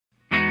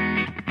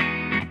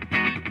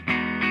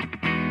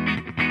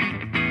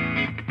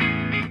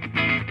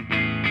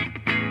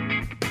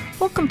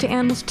Welcome to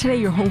Animals Today,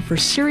 your home for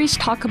serious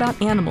talk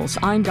about animals.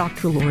 I'm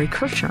Dr. Lori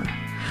Kirshner.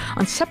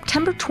 On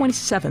September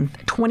 27,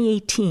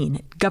 2018,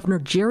 Governor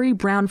Jerry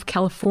Brown of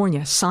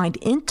California signed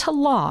into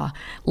law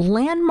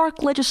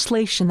landmark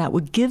legislation that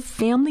would give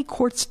family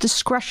courts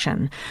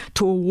discretion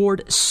to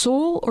award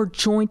sole or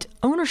joint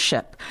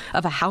ownership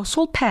of a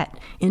household pet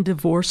in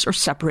divorce or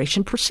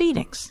separation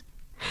proceedings.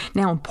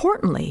 Now,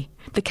 importantly,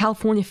 the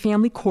California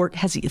Family Court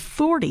has the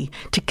authority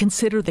to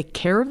consider the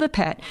care of the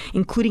pet,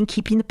 including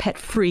keeping the pet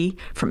free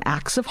from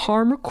acts of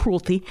harm or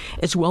cruelty,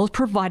 as well as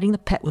providing the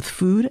pet with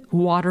food,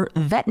 water,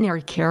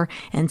 veterinary care,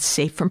 and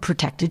safe and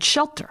protected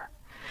shelter.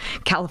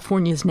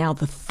 California is now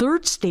the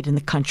third state in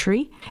the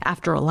country,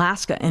 after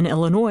Alaska and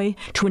Illinois,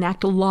 to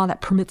enact a law that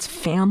permits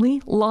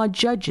family law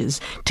judges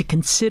to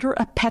consider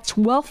a pet's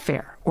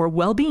welfare or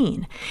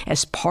well-being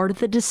as part of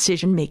the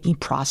decision-making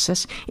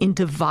process in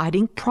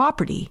dividing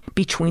property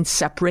between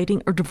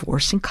separating or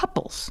divorcing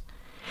couples.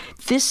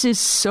 This is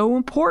so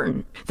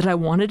important that I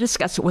want to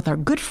discuss it with our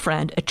good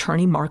friend,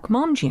 attorney Mark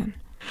Momjian.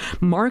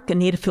 Mark, a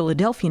native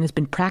Philadelphian, has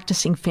been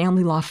practicing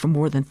family law for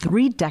more than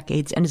 3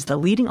 decades and is the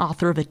leading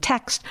author of a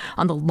text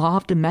on the law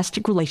of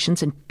domestic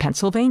relations in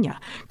Pennsylvania,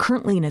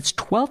 currently in its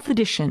 12th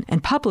edition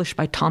and published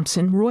by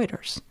Thomson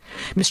Reuters.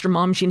 Mr.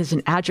 Momjian is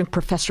an adjunct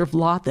professor of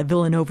law at the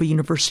Villanova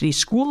University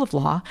School of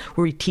Law,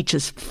 where he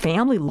teaches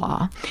family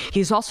law. He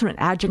is also an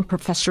adjunct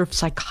professor of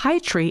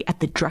psychiatry at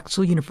the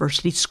Drexel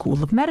University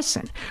School of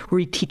Medicine, where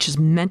he teaches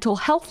mental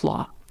health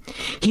law.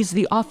 He's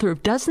the author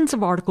of dozens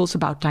of articles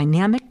about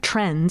dynamic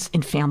trends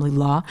in family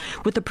law,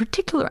 with a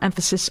particular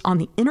emphasis on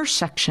the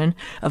intersection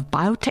of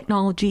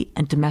biotechnology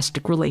and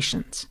domestic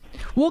relations.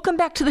 Welcome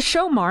back to the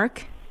show,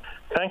 Mark.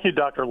 Thank you,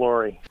 Dr.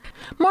 Lori.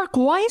 Mark,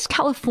 why is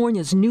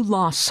California's new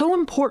law so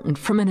important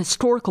from an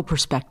historical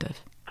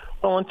perspective?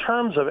 Well, in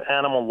terms of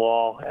animal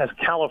law, as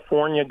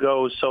California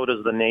goes, so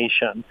does the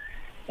nation.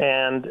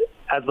 And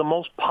as the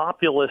most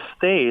populous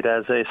state,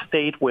 as a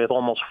state with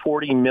almost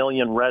 40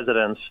 million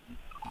residents,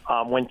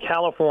 when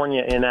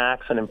California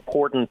enacts an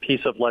important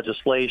piece of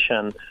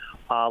legislation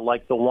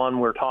like the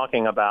one we're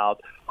talking about,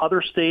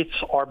 other states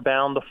are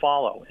bound to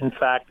follow. In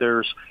fact,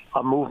 there's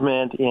a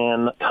movement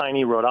in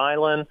tiny Rhode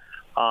Island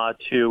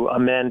to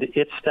amend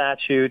its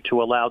statute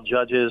to allow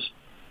judges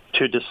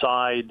to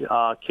decide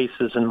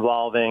cases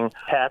involving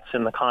pets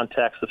in the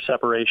context of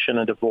separation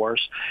and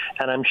divorce.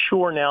 And I'm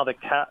sure now that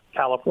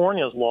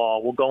California's law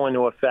will go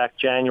into effect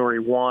January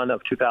 1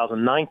 of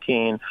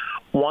 2019.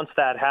 Once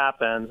that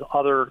happens,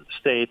 other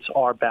states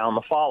are bound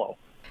to follow.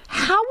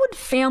 How would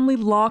family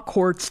law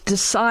courts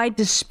decide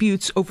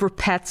disputes over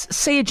pets,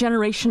 say, a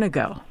generation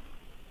ago?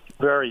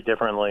 Very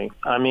differently.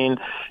 I mean,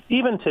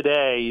 even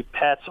today,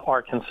 pets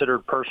are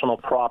considered personal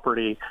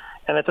property.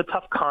 And it's a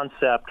tough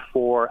concept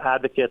for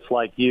advocates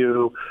like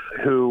you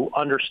who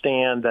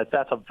understand that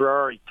that's a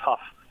very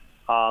tough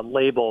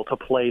label to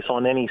place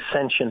on any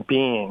sentient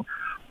being.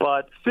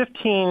 But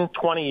 15,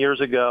 20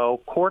 years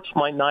ago, courts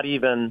might not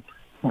even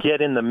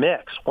get in the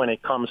mix when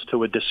it comes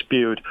to a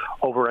dispute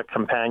over a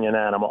companion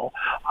animal.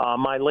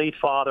 My late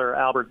father,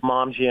 Albert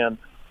Momjian,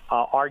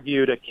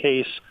 argued a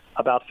case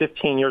about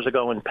 15 years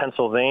ago in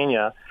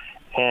Pennsylvania,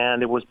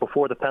 and it was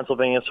before the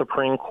Pennsylvania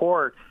Supreme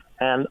Court.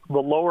 And the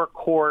lower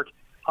court,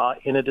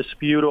 in a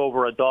dispute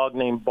over a dog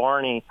named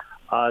Barney,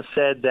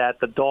 said that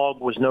the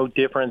dog was no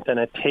different than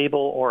a table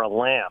or a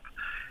lamp.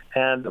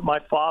 And my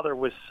father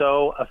was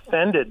so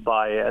offended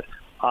by it,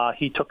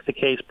 he took the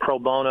case pro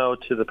bono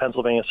to the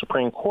Pennsylvania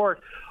Supreme Court.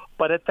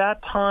 But at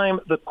that time,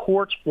 the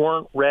courts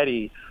weren't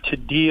ready to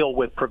deal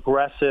with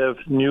progressive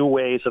new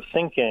ways of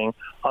thinking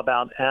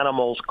about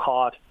animals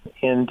caught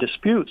in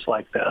disputes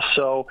like this.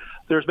 So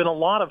there's been a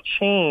lot of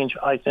change,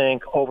 I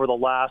think, over the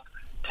last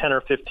 10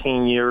 or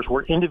 15 years,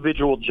 where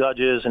individual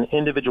judges and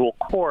individual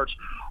courts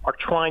are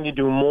trying to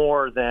do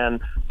more than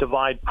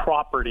divide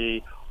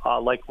property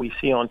like we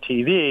see on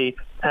TV.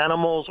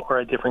 Animals are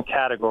a different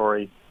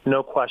category,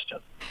 no question.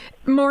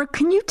 Mark,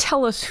 can you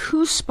tell us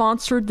who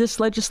sponsored this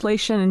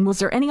legislation, and was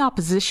there any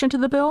opposition to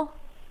the bill?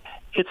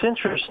 It's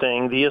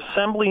interesting. The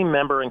assembly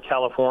member in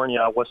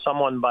California was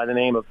someone by the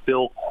name of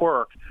Bill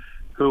Quirk,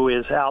 who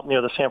is out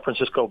near the San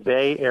Francisco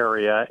Bay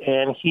Area,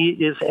 and he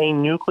is a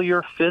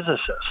nuclear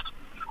physicist.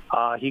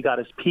 He got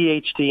his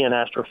PhD in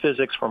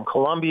astrophysics from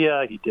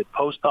Columbia. He did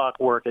postdoc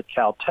work at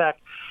Caltech.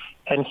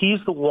 And he's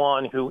the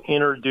one who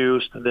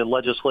introduced the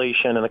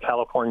legislation in the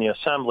California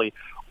Assembly,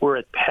 where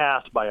it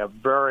passed by a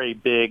very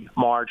big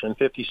margin,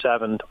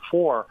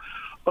 57-4.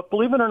 But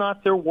believe it or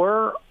not, there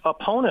were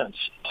opponents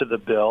to the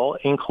bill,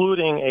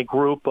 including a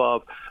group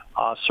of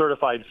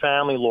certified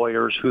family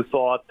lawyers who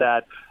thought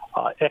that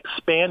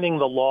expanding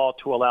the law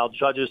to allow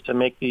judges to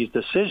make these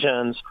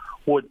decisions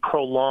would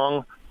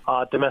prolong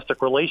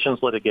domestic relations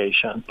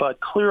litigation. But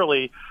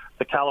clearly,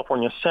 the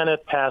California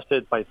Senate passed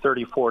it by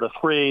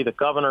 34-3. The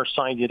governor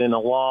signed it into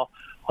law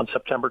on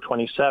September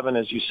 27,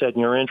 as you said in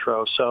your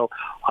intro. So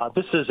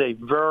this is a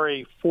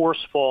very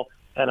forceful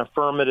and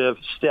affirmative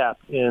step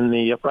in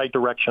the right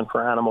direction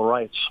for animal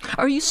rights.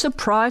 Are you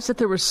surprised that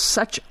there was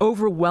such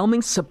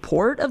overwhelming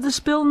support of this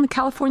bill in the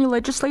California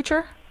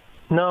legislature?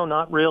 No,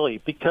 not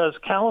really, because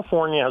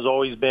California has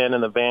always been in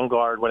the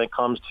vanguard when it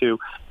comes to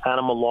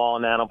animal law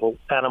and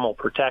animal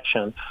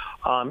protection.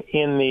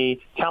 In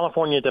the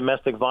California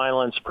Domestic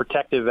Violence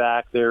Protective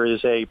Act, there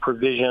is a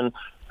provision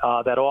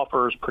that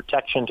offers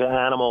protection to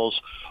animals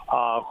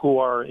who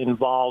are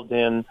involved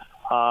in,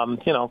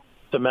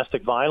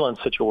 domestic violence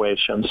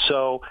situations.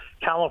 So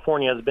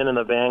California has been in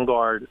the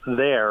vanguard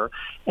there.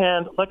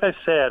 And like I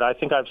said, I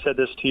think I've said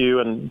this to you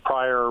in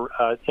prior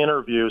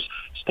interviews,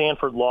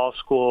 Stanford Law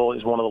School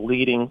is one of the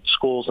leading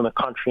schools in the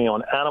country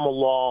on animal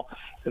law.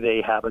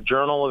 They have a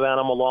Journal of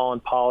Animal Law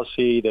and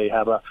Policy. They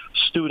have a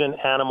Student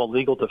Animal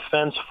Legal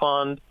Defense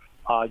Fund.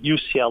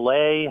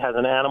 UCLA has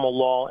an animal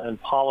law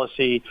and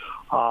policy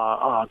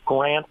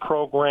grant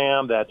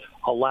program that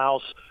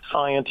allows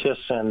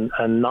scientists and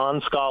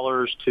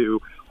non-scholars to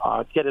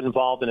get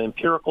involved in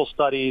empirical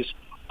studies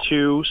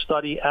to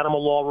study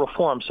animal law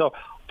reform. So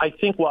I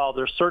think while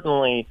there's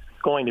certainly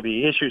going to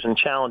be issues and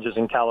challenges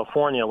in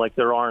California like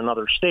there are in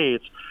other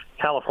states,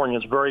 California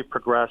is very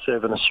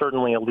progressive and is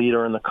certainly a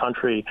leader in the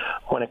country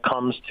when it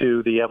comes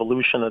to the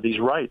evolution of these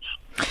rights.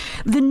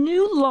 The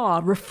new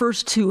law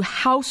refers to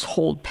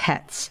household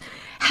pets.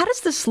 How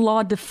does this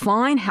law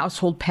define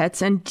household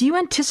pets, and do you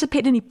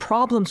anticipate any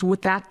problems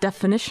with that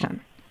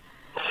definition?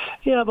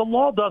 Yeah, the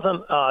law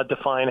doesn't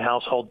define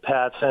household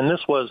pets, and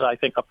this was, I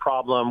think, a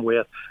problem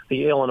with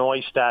the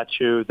Illinois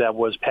statute that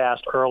was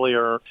passed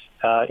earlier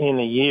in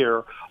the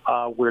year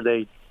where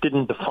they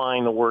didn't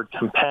define the word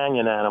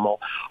companion animal.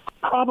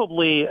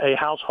 Probably a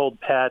household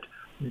pet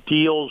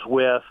deals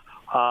with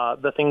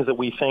the things that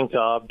we think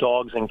of,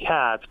 dogs and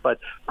cats, but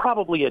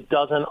probably it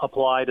doesn't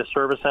apply to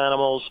service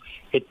animals.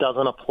 It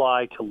doesn't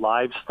apply to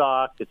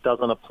livestock. It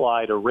doesn't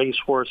apply to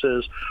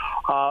racehorses.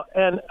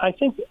 And I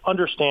think,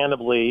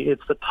 understandably,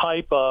 it's the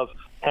type of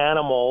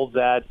animal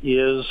that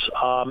is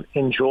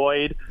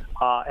enjoyed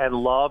and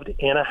loved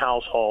in a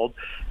household.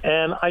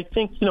 And I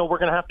think, we're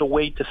going to have to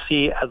wait to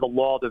see as the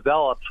law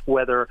develops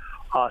whether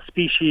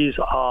species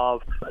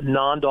of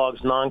non-dogs,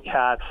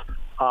 non-cats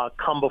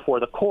come before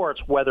the courts,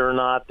 whether or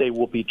not they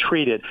will be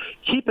treated.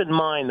 Keep in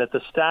mind that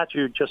the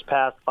statute just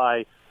passed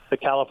by the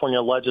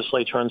California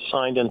legislature and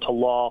signed into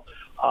law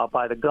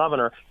by the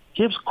governor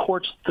gives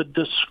courts the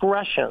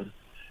discretion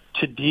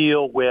to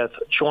deal with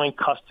joint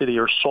custody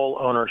or sole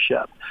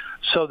ownership,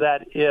 so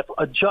that if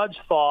a judge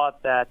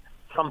thought that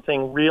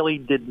something really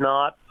did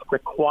not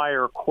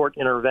require court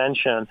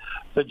intervention,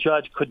 the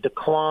judge could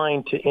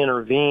decline to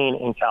intervene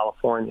in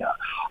California.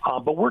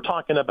 But we're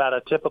talking about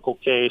a typical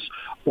case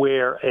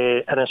where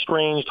an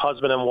estranged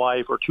husband and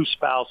wife or two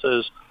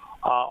spouses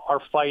are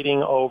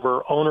fighting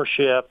over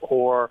ownership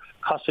or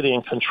custody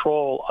and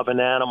control of an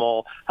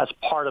animal as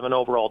part of an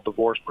overall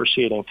divorce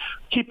proceeding.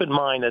 Keep in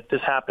mind that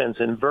this happens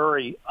in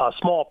very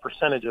small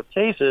percentage of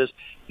cases,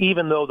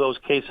 even though those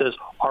cases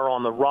are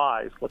on the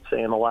rise, let's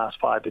say in the last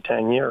 5 to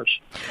 10 years.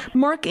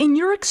 Mark, in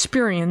your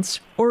experience,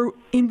 or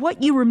in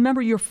what you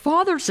remember your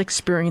father's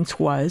experience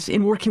was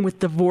in working with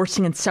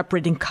divorcing and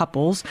separating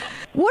couples,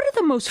 what are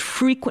the most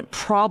frequent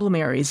problem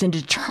areas in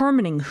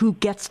determining who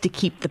gets to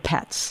keep the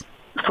pets?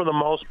 For the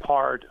most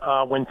part,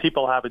 when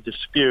people have a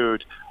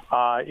dispute,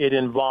 it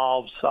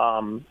involves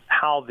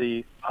how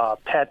the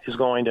pet is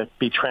going to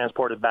be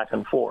transported back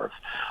and forth.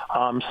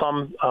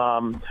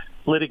 Some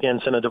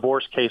litigants in a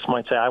divorce case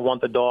might say, I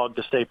want the dog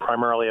to stay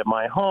primarily at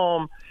my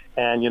home,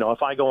 and,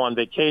 if I go on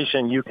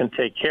vacation, you can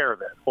take care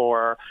of it,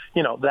 or,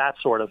 that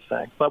sort of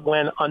thing. But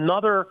when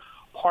another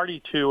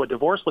party to a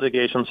divorce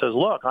litigation says,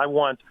 look, I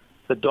want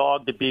the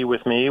dog to be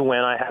with me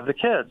when I have the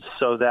kids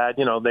so that,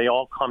 they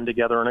all come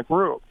together in a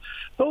group.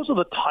 Those are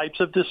the types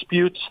of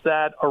disputes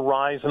that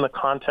arise in the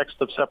context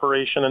of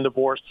separation and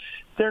divorce.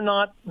 They're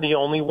not the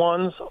only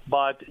ones,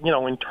 but,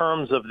 in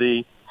terms of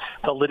the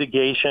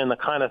litigation, the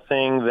kind of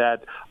thing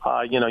that,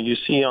 you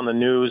see on the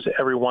news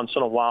every once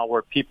in a while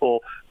where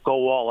people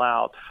go all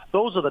out,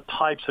 those are the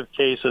types of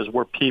cases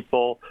where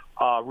people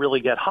really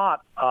get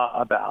hot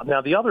about.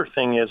 Now, the other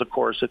thing is, of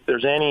course, if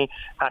there's any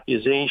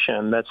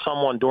accusation that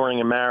someone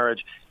during a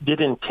marriage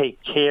didn't take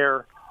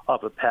care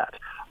of a pet,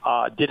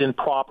 didn't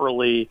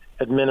properly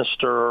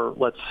administer,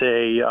 let's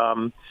say,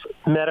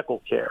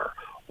 medical care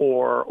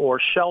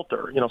or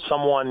shelter,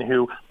 someone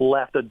who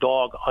left a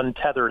dog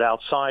untethered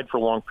outside for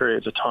long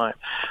periods of time.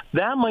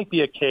 That might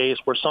be a case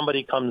where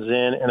somebody comes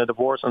in a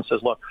divorce and says,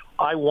 look,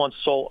 I want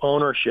sole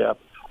ownership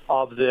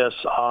of this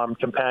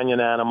companion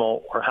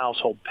animal or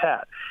household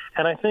pet.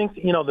 And I think,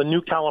 the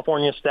new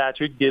California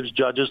statute gives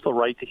judges the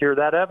right to hear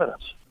that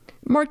evidence.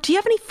 Mark, do you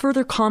have any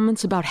further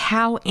comments about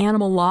how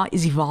animal law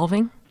is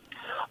evolving?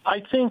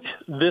 I think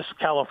this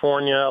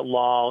California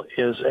law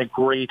is a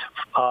great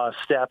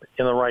step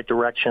in the right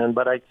direction,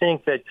 but I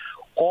think that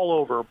all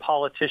over,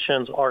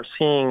 politicians are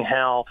seeing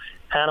how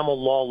animal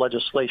law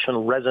legislation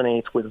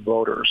resonates with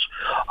voters.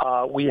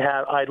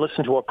 I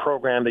listened to a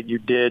program that you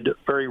did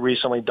very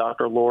recently,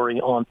 Dr.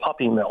 Lori, on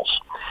puppy mills.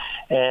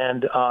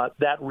 And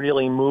that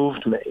really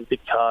moved me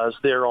because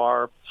there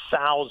are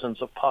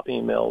thousands of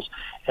puppy mills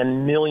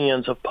and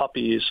millions of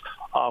puppies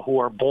who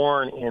are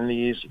born in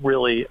these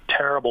really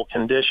terrible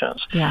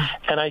conditions. Yeah.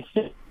 And I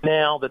think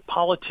now that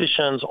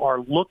politicians are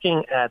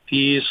looking at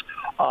these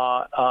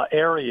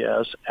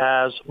areas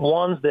as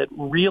ones that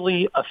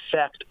really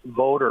affect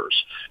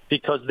voters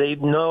because they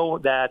know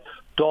that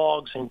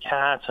dogs and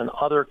cats and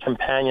other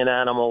companion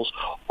animals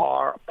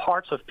are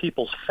parts of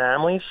people's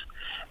families.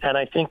 And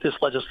I think this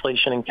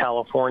legislation in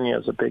California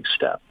is a big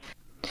step.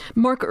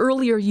 Mark,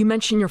 earlier you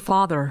mentioned your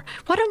father.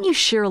 Why don't you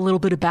share a little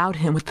bit about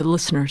him with the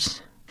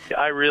listeners?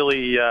 I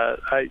really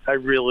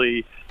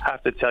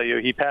have to tell you,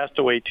 he passed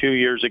away 2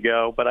 years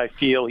ago, but I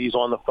feel he's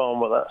on the phone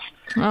with us.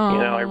 Oh.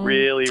 I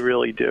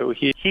really do.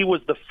 He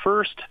was the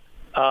first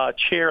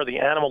chair of the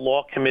Animal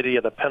Law Committee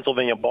of the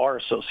Pennsylvania Bar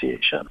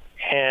Association,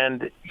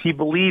 and he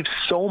believes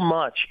so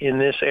much in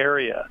this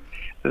area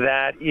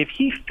that if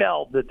he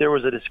felt that there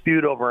was a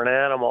dispute over an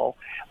animal,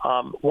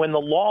 when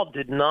the law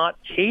did not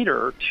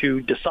cater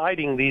to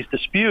deciding these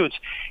disputes,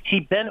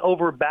 he bent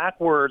over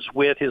backwards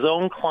with his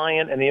own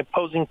client and the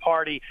opposing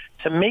party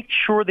to make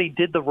sure they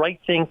did the right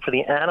thing for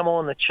the animal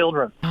and the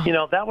children.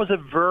 That was a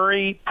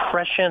very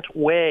prescient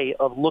way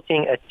of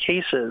looking at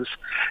cases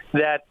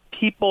that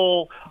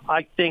people,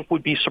 I think,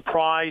 would be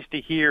surprised to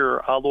hear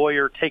a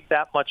lawyer take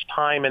that much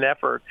time and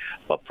effort.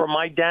 But for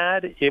my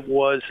dad, it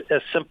was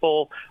a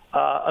simple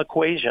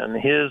equation.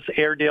 His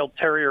Airedale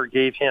Terrier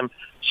gave him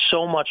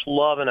so much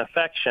love and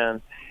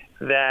affection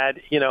that,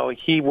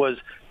 he was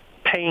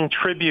paying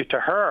tribute to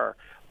her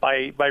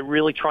by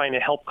really trying to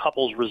help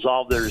couples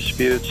resolve their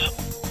disputes.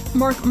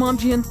 Mark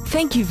Momjian,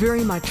 thank you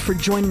very much for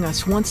joining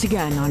us once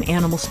again on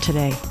Animals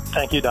Today.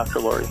 Thank you, Dr.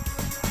 Lori.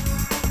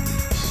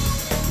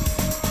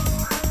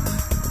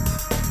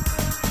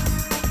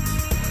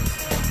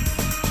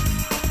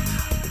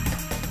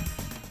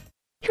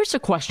 Here's a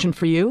question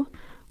for you.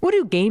 What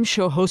do game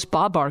show host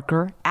Bob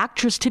Barker,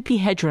 actress Tippi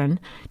Hedren,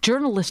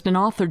 journalist and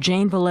author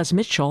Jane Velez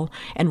Mitchell,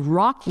 and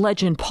rock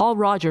legend Paul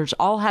Rogers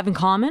all have in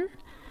common?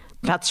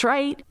 That's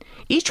right.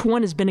 Each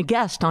one has been a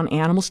guest on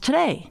Animals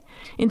Today.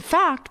 In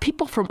fact,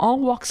 people from all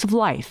walks of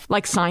life,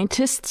 like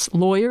scientists,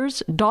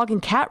 lawyers, dog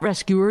and cat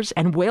rescuers,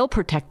 and whale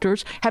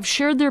protectors, have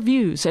shared their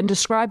views and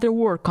described their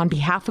work on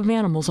behalf of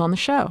animals on the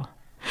show.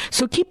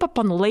 So keep up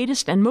on the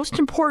latest and most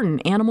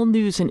important animal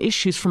news and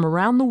issues from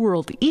around the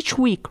world each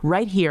week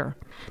right here.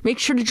 Make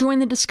sure to join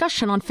the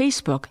discussion on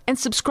Facebook and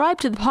subscribe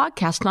to the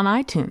podcast on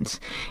iTunes.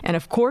 And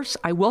of course,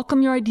 I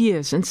welcome your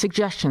ideas and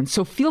suggestions,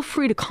 so feel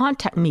free to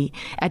contact me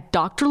at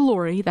Dr.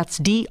 Lori, that's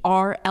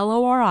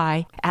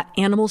DRLORI, at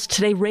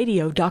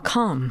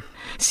animalstodayradio.com.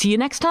 See you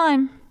next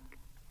time.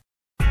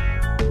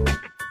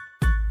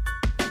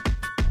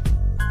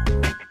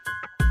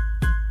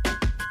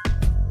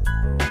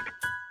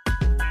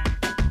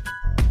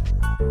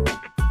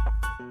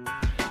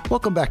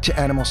 Welcome back to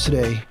Animals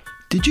Today.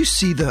 Did you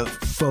see the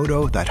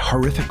photo, that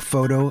horrific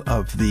photo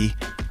of the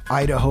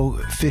Idaho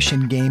Fish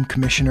and Game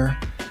Commissioner?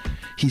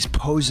 He's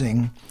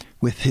posing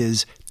with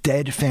his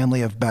dead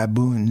family of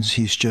baboons.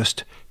 He's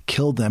just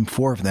killed them,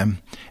 4 of them,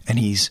 and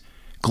he's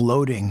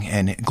gloating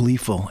and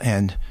gleeful.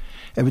 And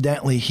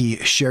evidently he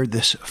shared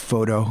this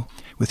photo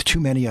with too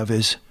many of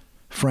his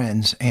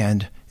friends,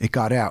 and it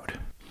got out.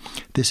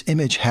 This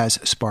image has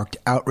sparked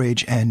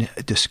outrage and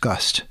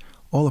disgust.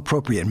 All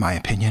appropriate, in my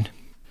opinion.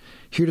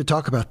 Here to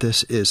talk about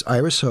this is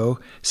Iris Ho,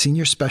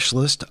 Senior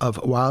Specialist of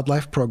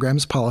Wildlife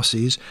Programs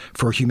Policies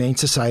for Humane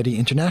Society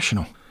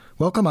International.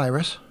 Welcome,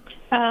 Iris.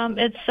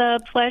 It's a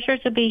pleasure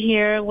to be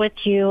here with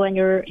you and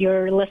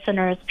your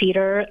listeners,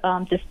 Peter,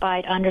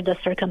 despite under the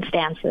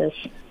circumstances.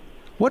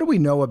 What do we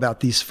know about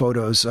these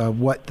photos?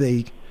 What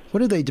do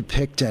they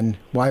depict, and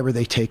why were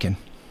they taken?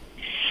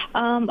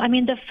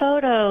 The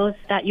photos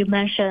that you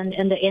mentioned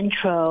in the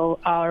intro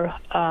are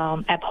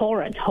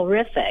abhorrent,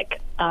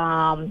 horrific.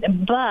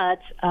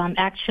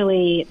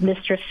 Actually,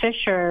 Mr.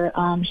 Fisher,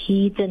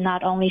 he did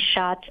not only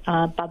shot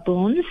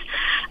baboons,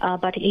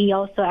 but he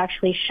also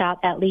actually shot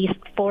at least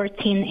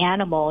 14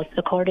 animals,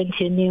 according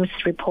to news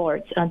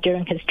reports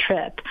during his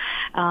trip.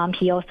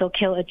 He also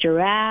killed a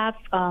giraffe,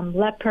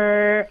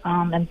 leopard,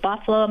 and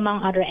buffalo,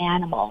 among other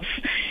animals.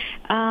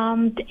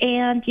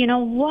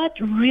 What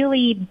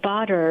really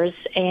bothers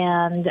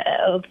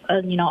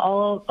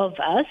all of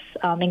us,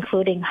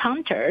 including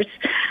hunters,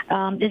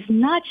 is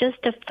not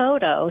just the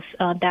photos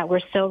that were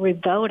so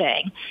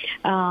revolting,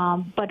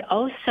 but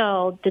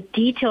also the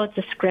detailed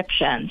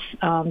descriptions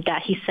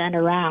that he sent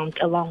around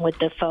along with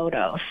the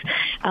photos.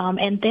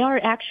 And they are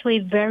actually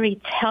very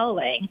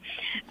telling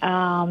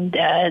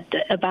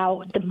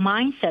about the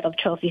mindset of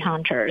trophy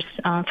hunters.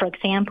 For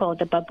example,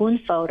 the baboon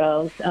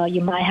photos,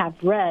 you might have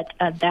read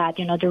that,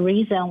 the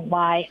reason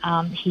why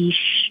he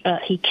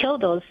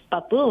killed those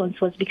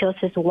baboons was because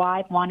his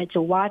wife wanted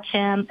to watch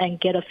him and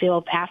get a feel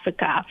of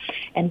Africa,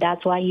 and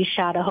that's why he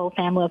shot a whole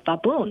family of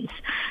baboons.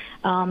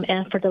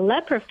 And for the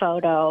leopard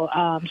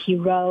photo, he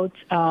wrote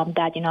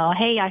that,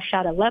 hey, I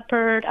shot a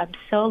leopard. I'm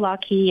so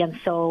lucky and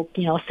so,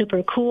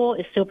 super cool.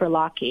 It's super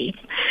lucky.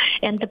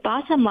 And the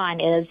bottom line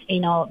is,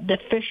 the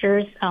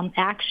Fisher's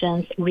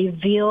actions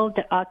reveal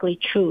the ugly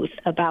truth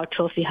about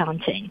trophy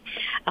hunting.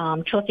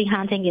 Trophy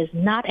hunting is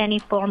not any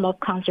form of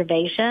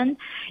conservation.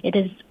 It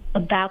is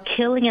about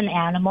killing an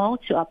animal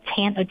to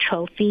obtain a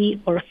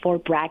trophy or for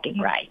bragging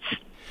rights.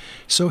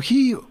 So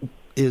he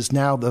is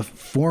now the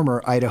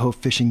former Idaho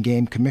Fish and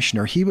Game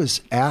Commissioner. He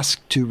was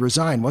asked to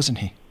resign, wasn't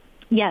he?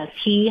 Yes,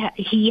 he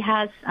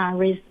has.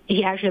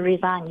 He actually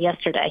resigned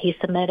yesterday. He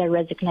submitted a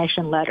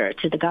resignation letter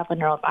to the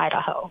governor of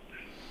Idaho,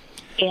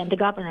 and the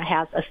governor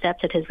has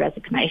accepted his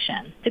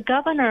resignation. The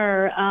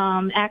governor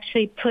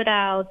actually put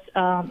out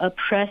a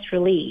press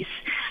release.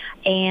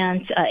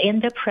 And in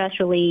the press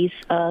release,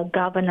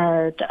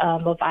 Governor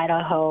of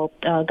Idaho,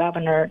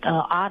 Governor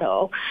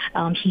Otto,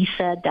 he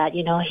said that,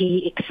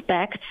 he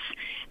expects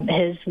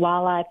his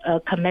wildlife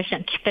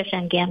fish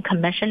and game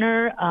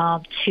commissioner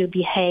to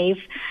behave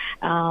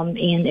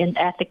in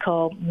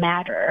ethical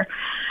matter.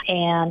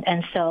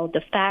 And so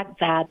the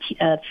fact that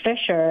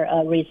Fisher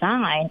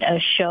resigned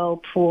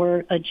showed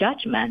poor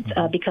judgment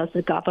because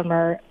the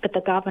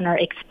governor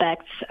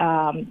expects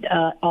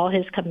all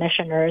his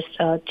commissioners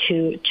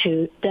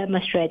to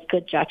demonstrate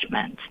good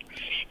judgment.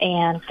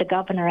 And the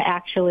governor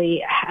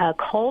actually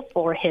called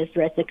for his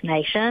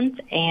resignation,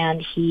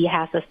 and he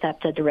has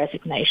accepted the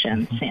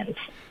resignation since.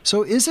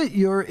 So is it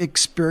your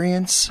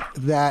experience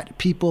that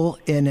people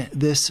in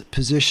this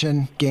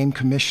position, game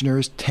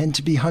commissioners, tend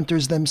to be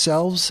hunters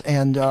themselves?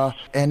 And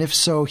if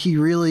so, he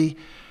really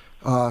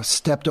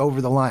stepped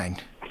over the line?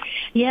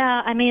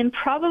 Yeah,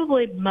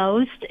 probably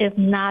most, if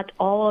not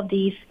all of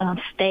these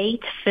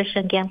state fish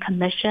and game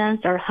commissions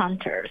are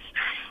hunters.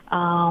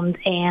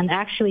 And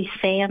actually,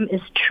 same is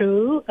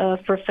true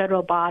for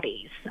federal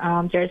bodies.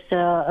 There's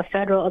a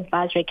federal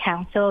advisory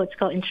council. It's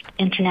called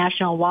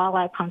International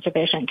Wildlife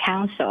Conservation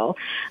Council.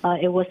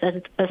 It was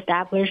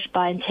established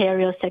by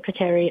Ontario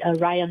Secretary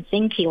Ryan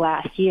Zinke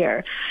last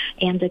year.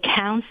 And the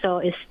council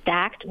is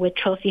stacked with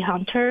trophy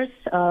hunters,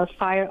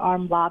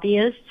 firearm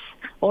lobbyists,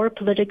 or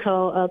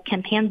political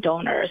campaign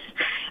donors.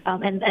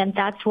 And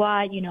that's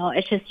why,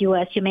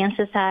 HSUS, Humane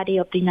Society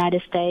of the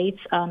United States,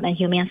 and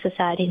Humane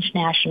Society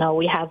International,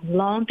 we have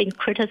long been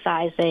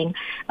criticizing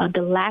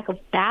the lack of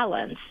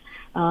balance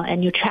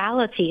and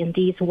neutrality in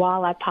these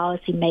wildlife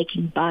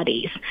policy-making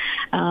bodies.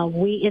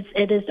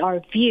 It is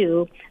our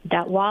view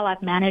that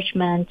wildlife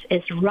management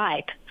is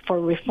ripe for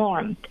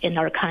reform in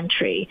our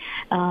country.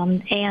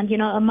 And,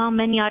 among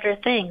many other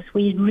things,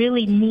 we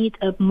really need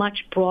a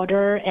much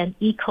broader and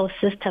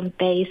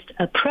ecosystem-based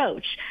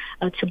approach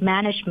to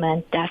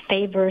management that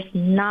favors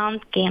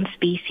non-game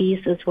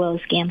species as well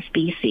as game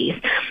species.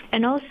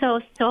 And also,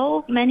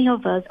 so many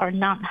of us are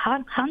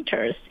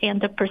non-hunters,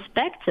 and the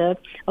perspective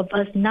of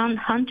us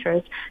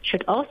non-hunters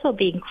should also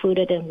be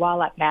included in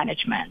wildlife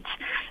management.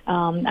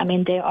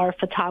 There are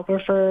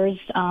photographers,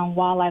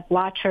 wildlife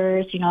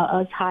watchers,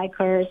 us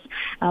hikers.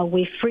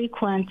 We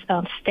frequent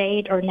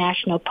state or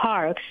national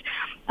parks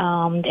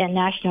and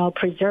national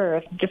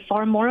preserves. There are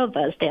far more of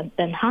us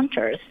than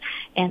hunters.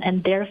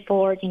 And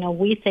therefore,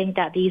 we think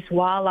that these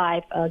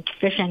wildlife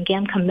fish and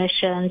game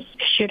commissions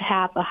should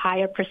have a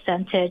higher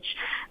percentage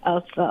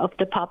of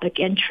the public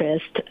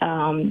interest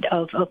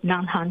of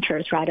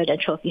non-hunters rather than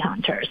trophy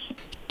hunters.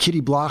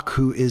 Kitty Block,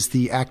 who is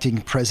the acting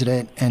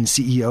president and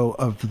CEO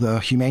of the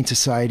Humane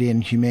Society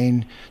and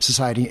Humane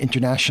Society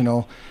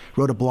International,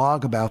 wrote a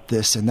blog about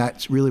this, and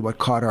that's really what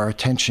caught our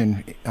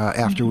attention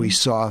after we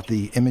saw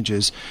the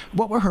images.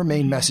 What were her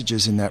main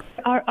messages in that?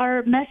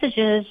 Our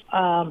messages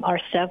are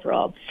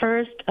several.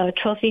 First,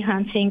 trophy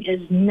hunting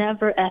is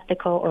never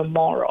ethical or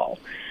moral.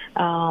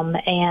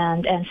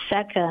 And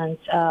second,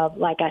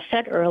 like I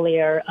said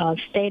earlier,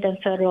 state and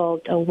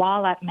federal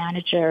wildlife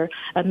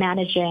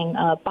managing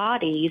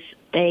bodies,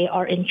 they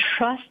are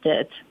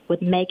entrusted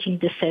with making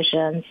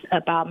decisions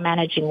about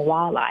managing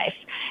wildlife.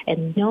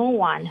 And no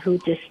one who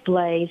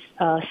displays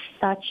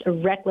such a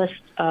reckless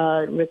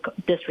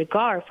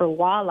disregard for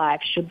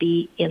wildlife should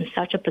be in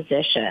such a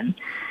position.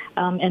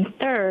 And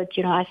third,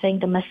 I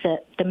think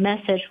the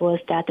message was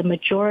that the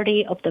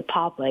majority of the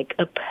public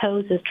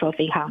opposes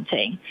trophy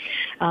hunting.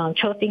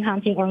 Trophy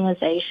hunting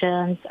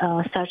organizations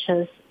such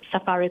as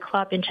Safari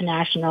Club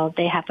International,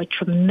 they have a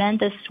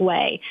tremendous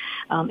sway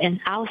and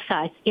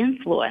outsized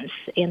influence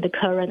in the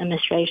current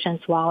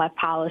administration's wildlife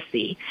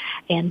policy,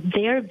 and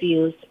their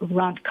views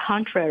run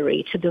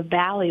contrary to the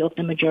value of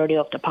the majority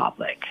of the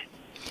public.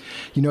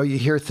 You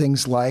hear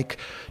things like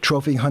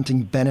trophy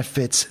hunting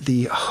benefits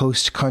the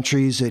host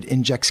countries. It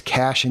injects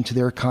cash into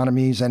their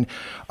economies. And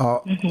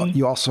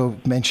you also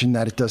mentioned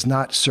that it does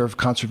not serve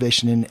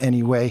conservation in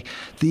any way.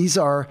 These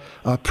are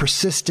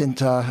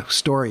persistent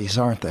stories,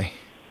 aren't they?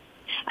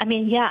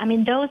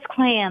 Those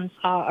claims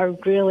are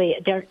really,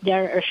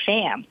 they're a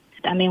sham.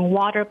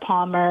 Walter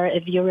Palmer,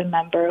 if you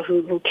remember,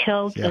 who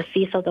killed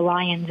Cecil the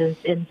lion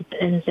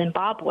in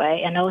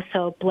Zimbabwe, and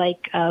also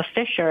Blake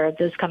Fisher,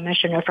 this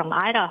commissioner from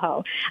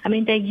Idaho.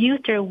 They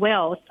used their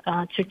wealth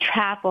to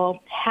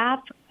travel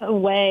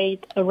halfway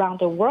around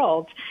the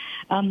world,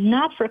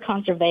 not for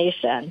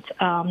conservation,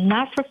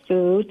 not for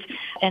food,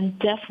 and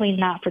definitely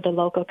not for the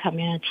local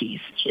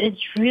communities.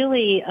 It's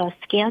really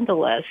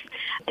scandalous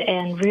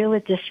and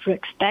really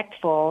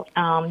disrespectful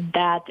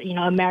that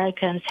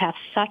Americans have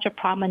such a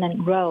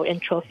prominent role in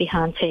trophy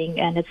hunting,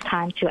 and it's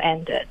time to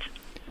end it.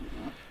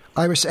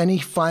 Iris, any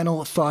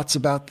final thoughts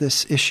about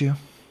this issue?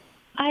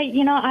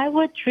 I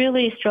would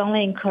really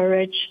strongly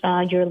encourage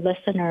your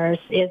listeners,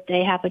 if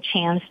they have a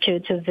chance to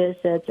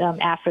visit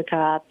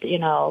Africa,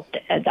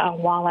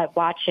 on wildlife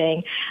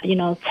watching,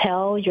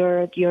 tell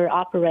your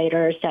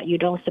operators that you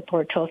don't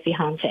support trophy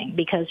hunting,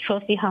 because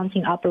trophy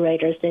hunting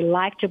operators, they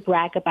like to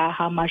brag about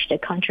how much they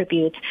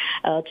contribute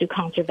to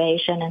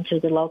conservation and to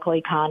the local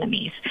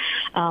economies.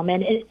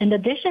 And in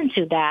addition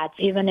to that,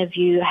 even if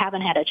you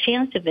haven't had a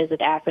chance to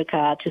visit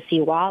Africa to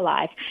see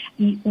wildlife,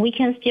 we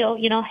can still,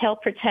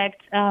 help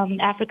protect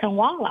African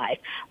wildlife.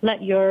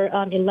 Let your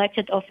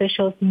elected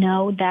officials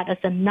know that as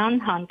a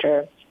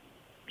non-hunter,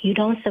 you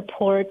don't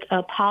support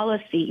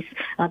policies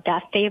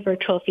that favor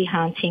trophy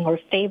hunting or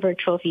favor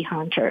trophy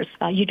hunters.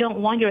 You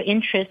don't want your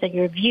interests and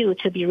your view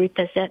to be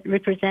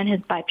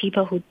represented by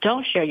people who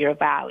don't share your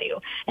value.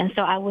 And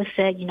so I would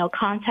say,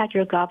 contact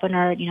your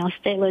governor,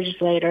 state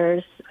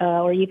legislators,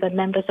 or even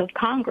members of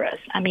Congress.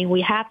 I mean,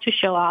 we have to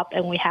show up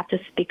and we have to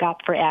speak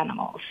up for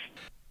animals.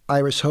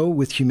 Iris Ho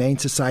with Humane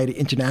Society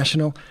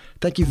International,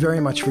 thank you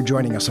very much for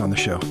joining us on the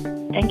show.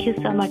 Thank you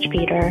so much,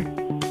 Peter.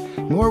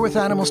 More with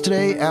Animals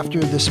Today after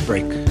this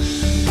break.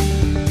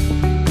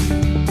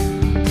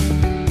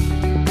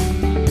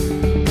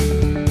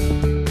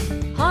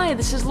 Hi,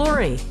 this is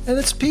Lori. And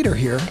it's Peter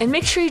here. And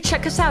make sure you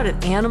check us out at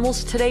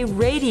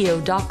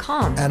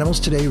animalstodayradio.com.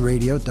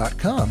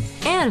 Animalstodayradio.com.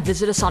 And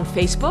visit us on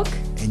Facebook.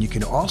 And you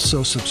can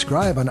also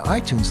subscribe on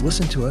iTunes.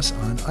 Listen to us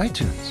on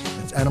iTunes.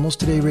 It's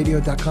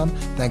animalstodayradio.com.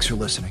 Thanks for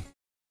listening.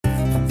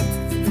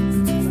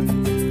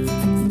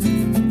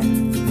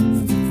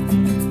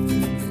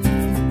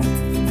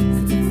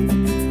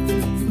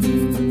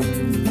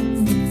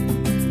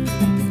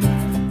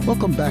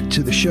 Welcome back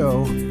to the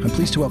show. I'm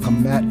pleased to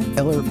welcome Matt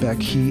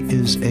Ellerbeck. He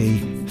is a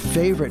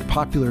favorite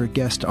popular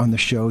guest on the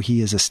show.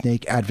 He is a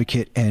snake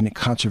advocate and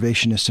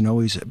conservationist and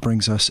always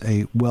brings us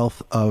a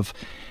wealth of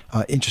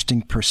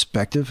interesting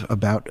perspective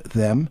about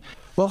them.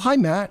 Well, hi,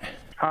 Matt.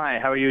 Hi,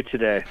 how are you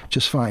today?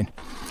 Just fine.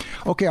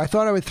 Okay, I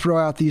thought I would throw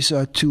out these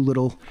two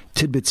little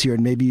tidbits here,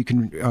 and maybe you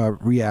can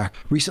react.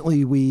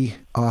 Recently, we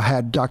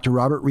had Dr.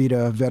 Robert Reed,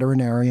 a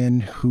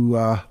veterinarian who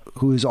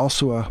is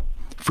also a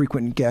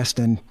frequent guest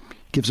and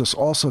gives us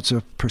all sorts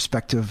of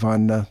perspective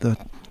on the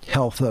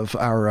health of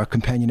our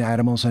companion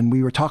animals. And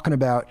we were talking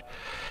about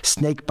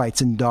snake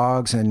bites in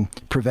dogs and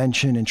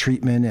prevention and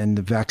treatment and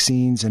the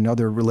vaccines and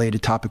other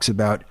related topics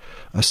about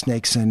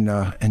snakes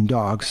and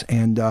dogs.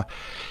 And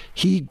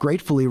he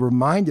gratefully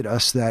reminded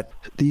us that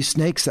these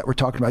snakes that we're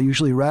talking about,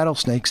 usually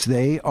rattlesnakes,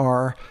 they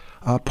are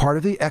part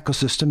of the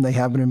ecosystem. They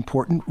have an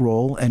important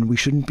role, and we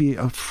shouldn't be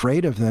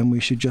afraid of them. We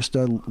should just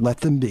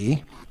let them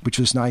be, which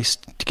was nice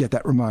to get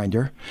that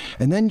reminder.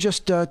 And then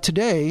just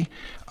today,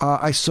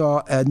 I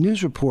saw a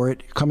news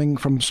report coming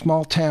from a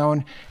small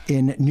town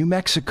in New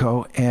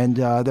Mexico, and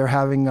they're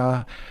having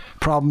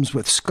problems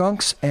with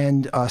skunks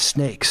and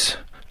snakes.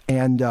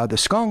 And the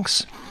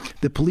skunks,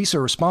 the police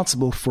are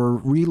responsible for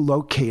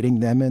relocating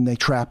them, and they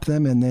trap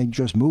them and they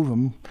just move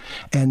them.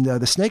 And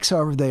the snakes,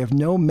 however, they have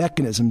no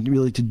mechanism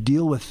really to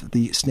deal with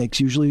the snakes,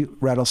 usually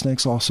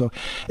rattlesnakes also,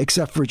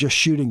 except for just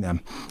shooting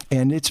them.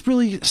 And it's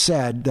really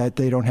sad that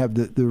they don't have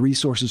the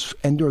resources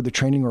and or the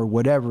training or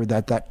whatever,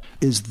 that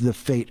is the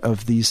fate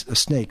of these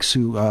snakes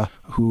who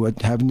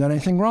haven't done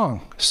anything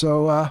wrong.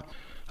 So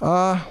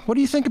what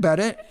do you think about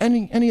it?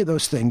 Any of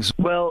those things?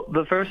 Well,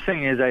 the first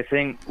thing is, I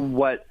think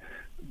what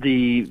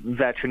the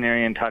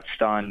veterinarian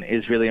touched on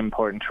is really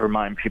important to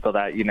remind people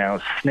that,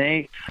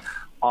 snakes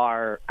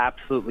are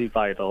absolutely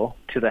vital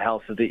to the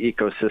health of the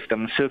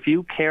ecosystem. So if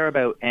you care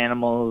about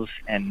animals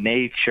and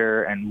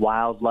nature and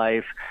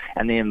wildlife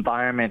and the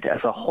environment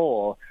as a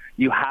whole,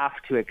 you have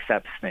to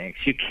accept snakes.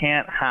 You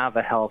can't have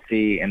a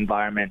healthy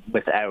environment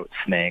without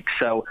snakes.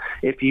 So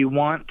if you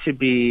want to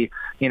be,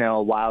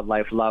 a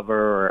wildlife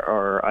lover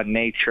or a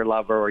nature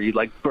lover, or you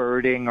like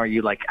birding or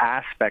you like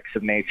aspects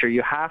of nature,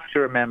 you have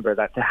to remember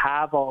that to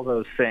have all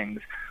those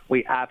things,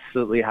 we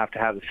absolutely have to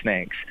have the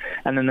snakes.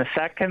 And then the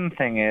second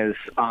thing is,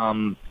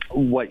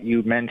 what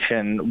you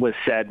mentioned was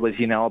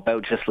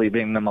about just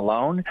leaving them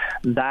alone.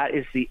 That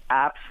is the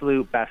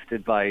absolute best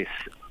advice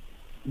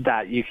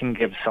that you can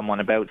give someone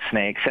about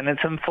snakes. And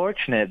it's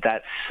unfortunate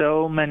that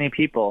so many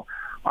people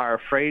are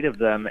afraid of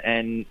them,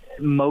 and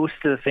most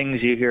of the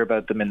things you hear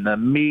about them in the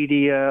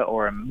media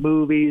or in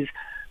movies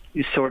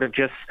sort of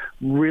just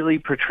really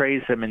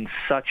portrays them in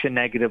such a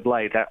negative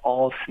light, that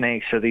all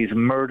snakes are these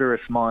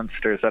murderous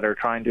monsters that are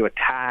trying to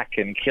attack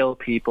and kill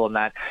people, and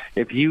that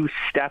if you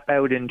step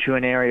out into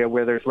an area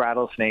where there's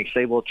rattlesnakes,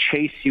 they will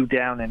chase you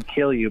down and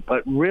kill you.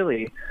 But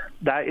really,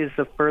 that is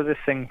the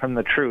furthest thing from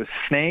the truth.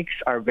 Snakes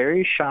are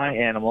very shy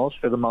animals,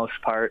 for the most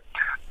part,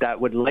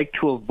 that would like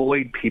to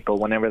avoid people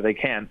whenever they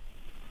can.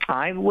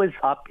 I was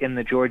up in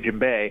the Georgian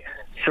Bay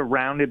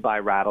surrounded by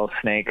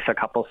rattlesnakes a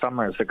couple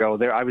summers ago.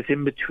 I was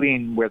in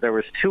between where there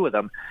was two of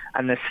them,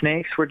 and the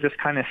snakes were just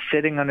kind of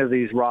sitting under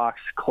these rocks,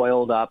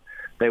 coiled up.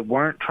 They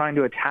weren't trying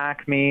to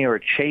attack me or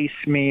chase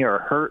me or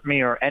hurt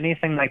me or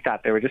anything like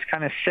that. They were just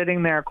kind of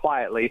sitting there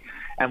quietly.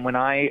 And when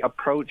I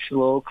approached a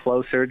little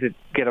closer to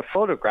get a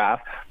photograph,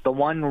 the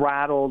one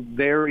rattled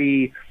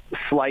very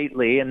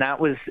slightly, and that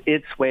was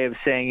its way of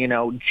saying, you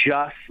know,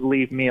 just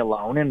leave me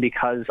alone. And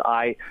because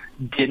I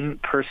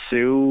didn't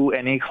pursue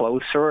any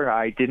closer,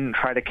 I didn't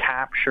try to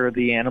capture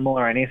the animal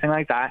or anything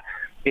like that,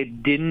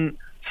 it didn't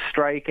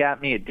strike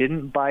at me, it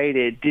didn't bite,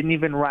 it didn't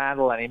even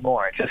rattle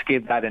anymore. It just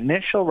gave that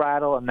initial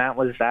rattle, and that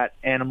was that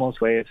animal's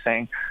way of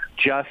saying,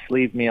 just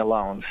leave me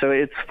alone. So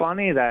it's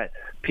funny that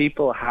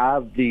people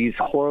have these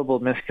horrible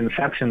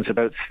misconceptions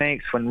about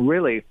snakes when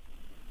really,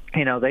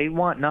 you know, they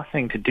want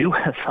nothing to do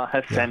with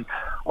us. Yeah. And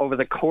over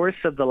the course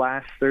of the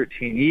last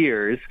 13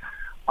 years,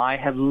 I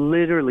have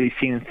literally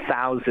seen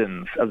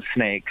thousands of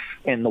snakes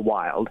in the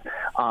wild.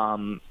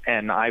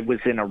 And I was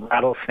in a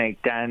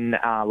rattlesnake den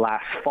a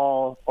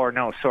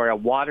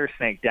water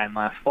snake den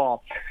last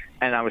fall.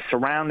 And I was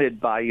surrounded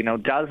by, you know,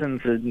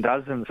 dozens and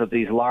dozens of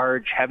these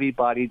large,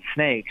 heavy-bodied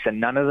snakes, and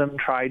none of them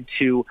tried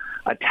to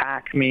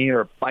attack me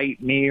or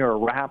bite me or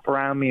wrap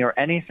around me or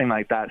anything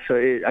like that. So,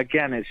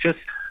 it's just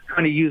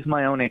trying to use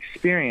my own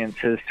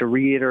experiences to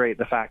reiterate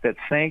the fact that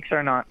snakes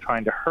are not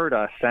trying to hurt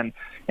us. And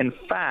in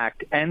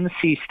fact,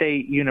 NC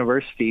State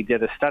University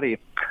did a study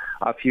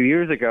a few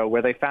years ago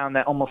where they found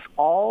that almost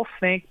all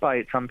snake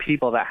bites on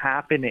people that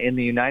happen in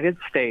the United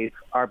States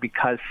are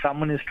because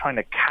someone is trying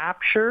to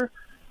capture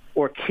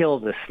or kill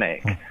the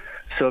snake.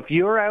 So if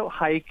you're out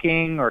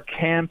hiking or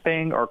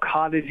camping or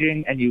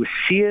cottaging and you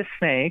see a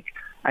snake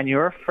and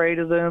you're afraid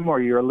of them or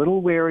you're a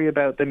little wary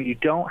about them, you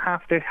don't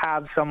have to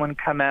have someone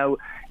come out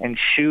and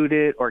shoot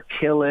it or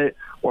kill it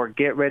or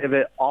get rid of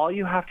it. All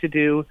you have to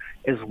do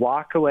is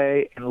walk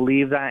away and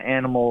leave that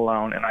animal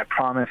alone, and I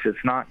promise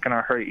it's not going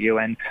to hurt you.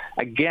 And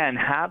again,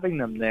 having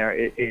them there,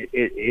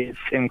 it's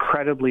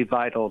incredibly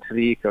vital to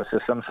the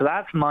ecosystem. So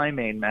that's my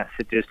main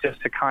message, is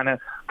just to kind of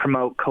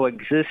promote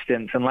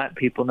coexistence and let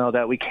people know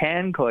that we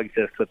can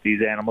coexist with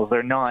these animals.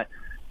 They're not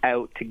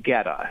out to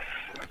get us.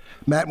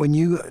 Matt, when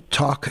you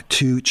talk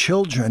to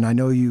children, I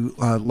know you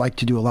like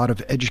to do a lot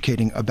of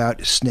educating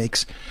about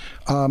snakes.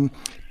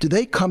 Do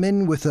they come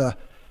in with a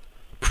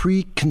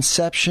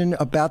preconception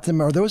about them?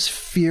 Are those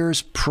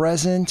fears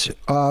present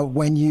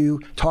when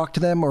you talk to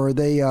them, or are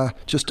they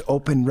just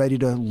open, ready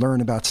to learn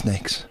about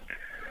snakes?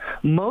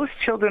 Most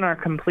children are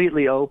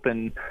completely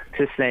open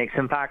to snakes.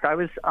 In fact, I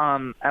was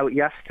out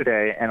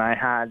yesterday, and I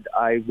had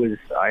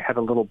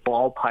a little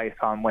ball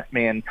python with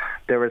me, and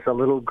there was a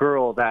little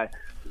girl that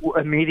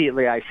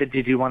immediately I said,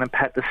 "Did you want to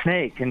pet the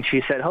snake?" And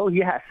she said, "Oh,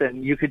 yes."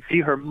 And you could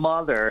see her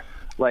mother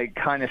like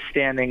kind of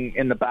standing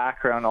in the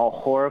background, all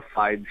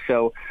horrified.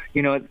 So,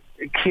 you know,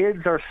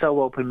 kids are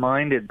so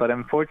open-minded, but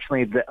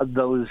unfortunately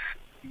those,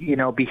 you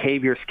know,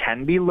 behaviors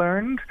can be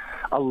learned,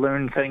 a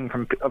learned thing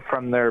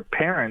from their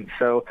parents.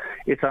 So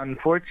it's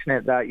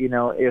unfortunate that, you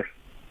know, if,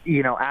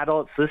 you know,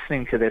 adults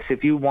listening to this,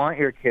 if you want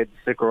your kids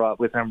to grow up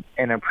with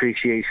an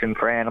appreciation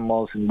for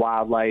animals and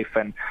wildlife,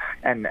 and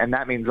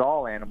that means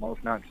all animals,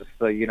 not just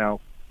the, you know,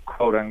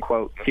 quote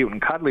unquote cute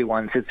and cuddly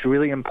ones, it's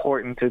really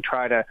important to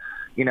try to,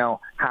 you know,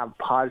 have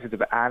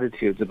positive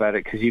attitudes about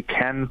it, because you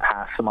can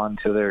pass them on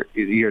to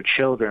your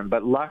children.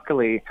 But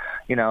luckily,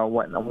 you know,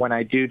 when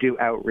I do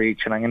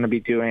outreach, and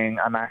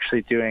I'm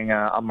actually doing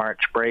a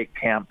March break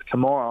camp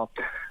tomorrow,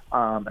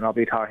 and I'll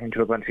be talking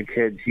to a bunch of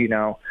kids, you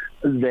know,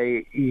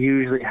 they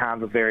usually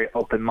have a very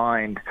open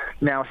mind.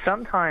 Now,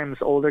 sometimes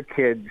older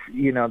kids,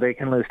 you know, they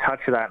can lose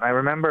touch of that. And I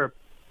remember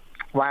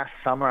last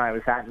summer I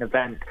was at an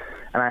event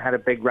and I had a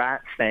big rat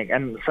snake,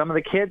 and some of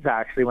the kids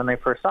actually, when they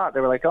first saw it, they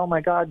were like, "Oh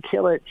my God,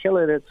 kill it,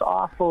 it's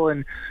awful,"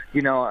 and,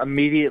 you know,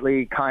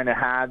 immediately kind of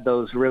had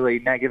those really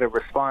negative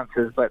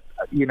responses. But,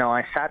 you know,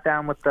 I sat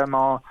down with them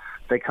all.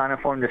 They kind of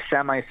formed a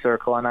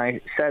semicircle, and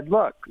I said,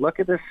 look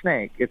at this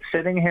snake. It's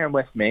sitting here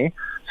with me,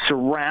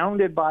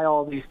 surrounded by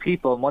all these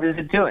people, and what is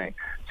it doing?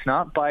 It's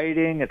not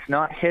biting, it's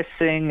not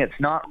hissing, it's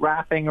not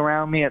wrapping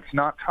around me, it's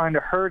not trying to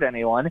hurt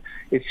anyone.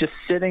 It's just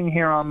sitting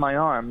here on my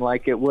arm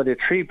like it would a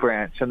tree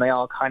branch. And they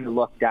all kind of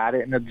looked at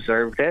it and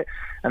observed it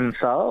and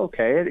saw,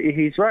 okay,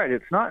 he's right,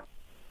 it's not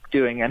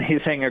doing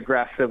anything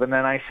aggressive. And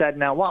then I said,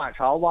 now watch,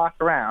 I'll walk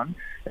around.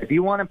 If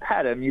you want to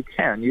pet him, you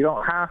can. You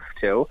don't have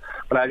to,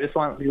 but I just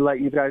want to let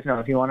you guys know,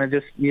 if you want to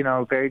just, you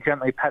know, very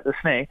gently pet the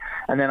snake.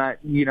 And then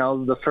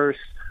the first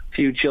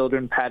few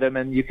children pet him,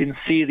 and you can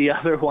see the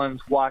other ones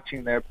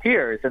watching their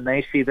peers, and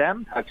they see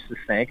them touch the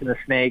snake, and the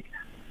snake,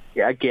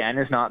 again,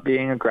 is not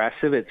being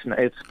aggressive.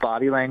 Its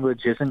body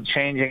language isn't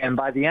changing. And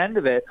by the end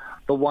of it,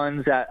 the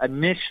ones that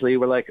initially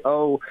were like,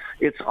 "Oh,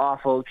 it's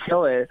awful,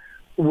 kill it,"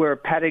 were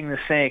petting the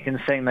snake and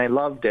saying they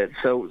loved it.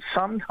 So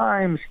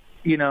sometimes,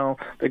 you know,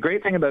 the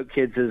great thing about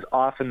kids is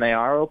often they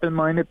are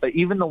open-minded, but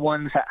even the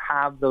ones that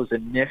have those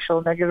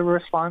initial negative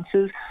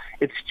responses,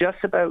 it's just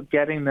about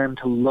getting them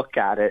to look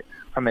at it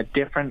from a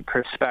different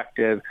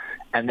perspective.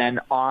 And then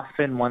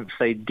often once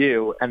they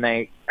do, and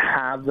they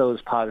have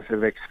those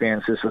positive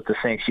experiences with the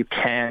snakes, you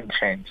can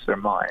change their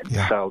mind.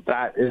 Yeah. So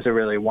that is a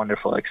really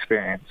wonderful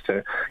experience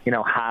to, you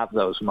know, have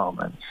those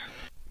moments.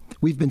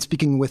 We've been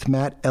speaking with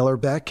Matt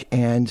Ellerbeck,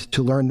 and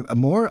to learn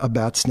more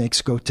about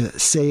snakes, go to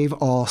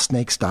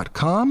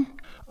saveallsnakes.com.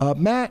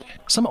 Matt,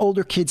 some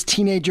older kids,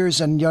 teenagers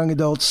and young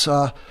adults,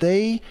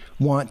 they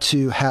want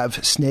to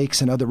have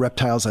snakes and other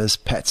reptiles as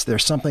pets.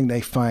 There's something they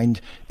find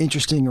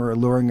interesting or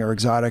alluring or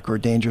exotic or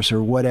dangerous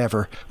or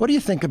whatever. What do you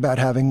think about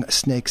having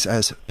snakes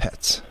as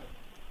pets?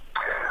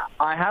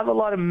 I have a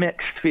lot of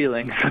mixed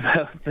feelings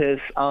about this.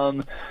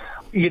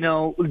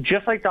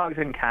 Just like dogs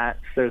and cats,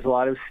 there's a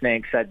lot of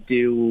snakes that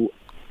do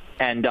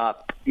end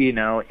up,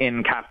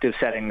 in captive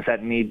settings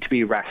that need to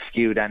be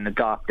rescued and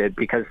adopted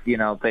because,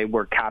 they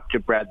were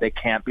captive bred. They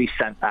can't be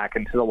sent back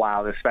into the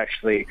wild,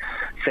 especially,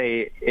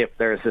 say, if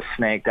there's a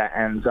snake that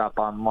ends up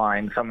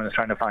online. Someone's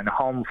trying to find a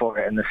home for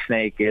it, and the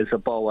snake is a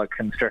boa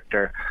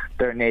constrictor.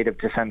 They're native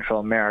to Central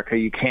America.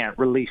 You can't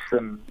release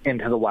them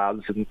into the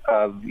wilds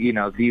of,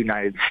 the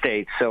United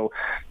States. So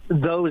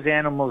those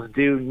animals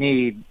do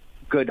need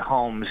good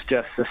homes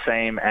just the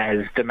same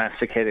as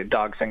domesticated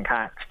dogs and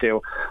cats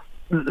do.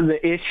 The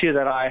issue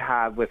that I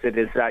have with it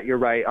is that you're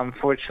right.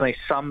 Unfortunately,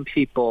 some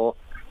people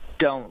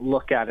don't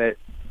look at it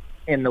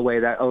in the way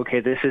that, okay,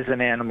 this is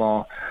an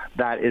animal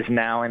that is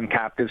now in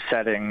captive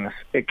settings.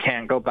 It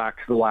can't go back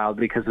to the wild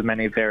because of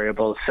many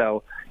variables,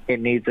 so it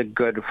needs a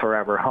good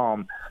forever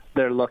home.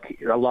 A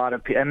lot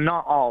of people, and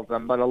not all of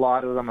them, but a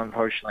lot of them,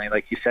 unfortunately,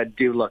 like you said,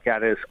 do look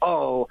at it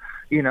as,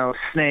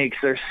 snakes,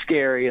 they're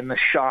scary, and the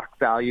shock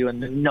value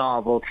and the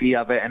novelty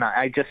of it. And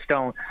I just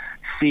don't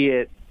see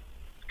it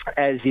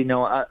as,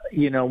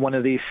 one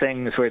of these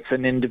things where it's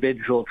an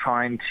individual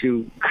trying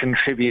to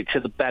contribute to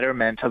the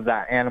betterment of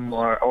that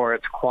animal or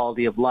its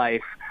quality of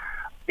life.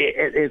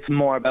 It's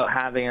more about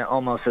having it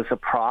almost as a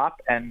prop.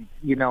 And,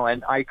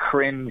 and I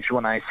cringe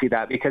when I see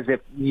that because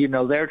if,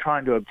 they're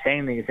trying to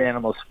obtain these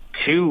animals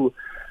to,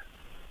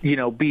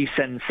 be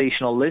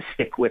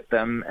sensationalistic with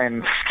them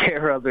and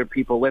scare other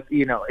people with,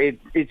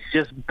 it's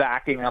just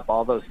backing up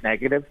all those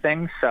negative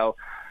things. So,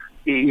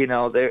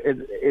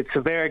 it's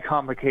a very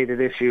complicated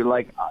issue.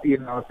 Like,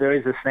 if there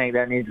is a snake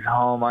that needs a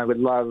home, I would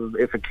love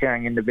if a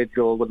caring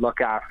individual would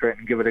look after it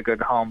and give it a good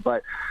home.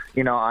 But,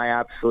 I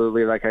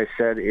absolutely, like I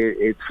said,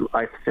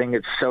 I think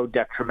it's so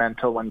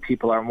detrimental when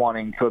people are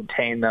wanting to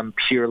obtain them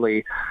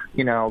purely,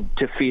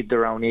 to feed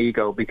their own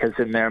ego, because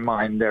in their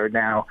mind they're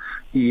now,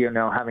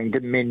 having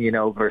dominion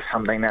over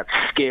something that's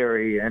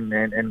scary and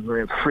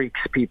freaks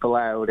people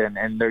out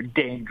and they're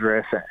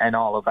dangerous and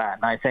all of that.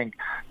 And I think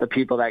the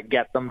people that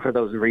get them for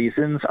those reasons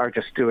are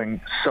just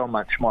doing so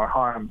much more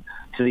harm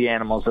to the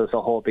animals as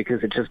a whole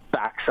because it just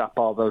backs up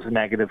all those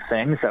negative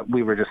things that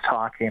we were just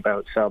talking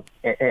about. So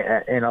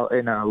in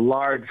a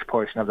large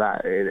portion of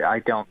that, I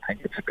don't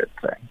think it's a good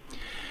thing.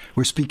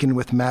 We're speaking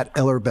with Matt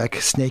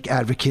Ellerbeck, snake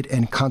advocate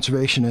and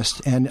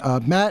conservationist. And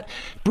Matt,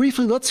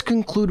 briefly, let's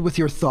conclude with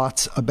your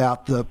thoughts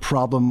about the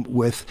problem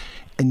with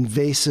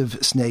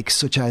invasive snakes,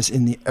 such as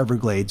in the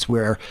Everglades,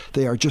 where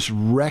they are just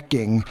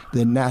wrecking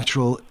the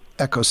natural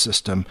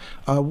ecosystem.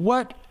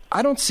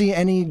 I don't see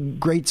any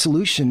great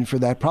solution for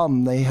that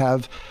problem. They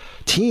have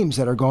teams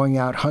that are going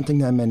out hunting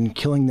them and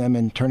killing them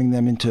and turning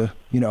them into,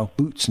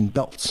 boots and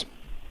belts.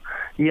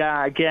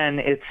 Yeah, again,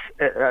 it's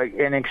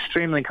an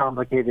extremely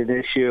complicated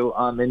issue.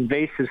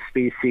 Invasive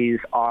species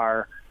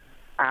are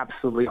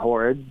absolutely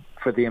horrid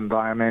for the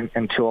environment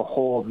and to a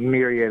whole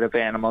myriad of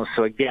animals.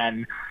 So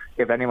again,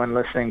 if anyone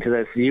listening to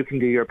this, you can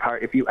do your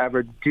part. If you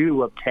ever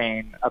do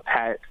obtain a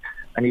pet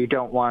and you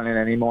don't want it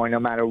anymore, no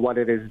matter what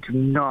it is, do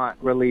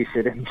not release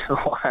it into the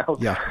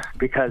wild. Yeah.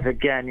 Because,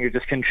 again, you're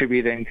just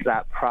contributing to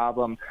that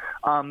problem.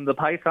 The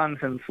pythons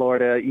in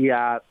Florida,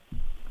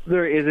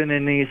 there isn't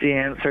an easy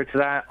answer to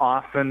that.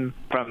 Often,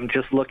 from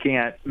just looking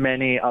at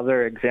many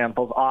other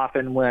examples,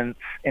 often when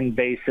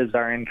invasives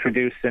are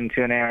introduced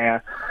into an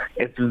area,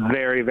 it's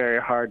very, very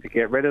hard to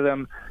get rid of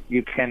them.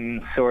 You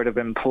can sort of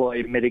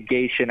employ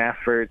mitigation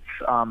efforts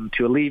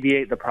to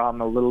alleviate the problem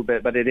a little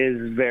bit, but it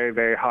is very,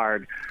 very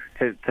hard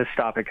to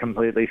stop it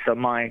completely. So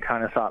my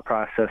kind of thought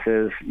process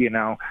is,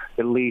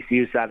 at least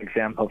use that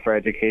example for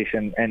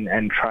education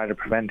and try to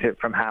prevent it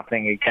from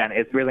happening again.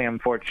 It's really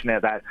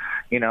unfortunate that,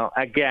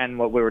 again,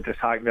 what we were just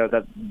talking about,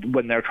 that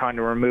when they're trying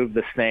to remove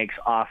the snakes,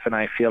 often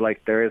I feel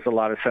like there is a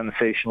lot of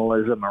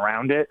sensationalism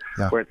around it,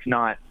 where it's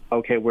not,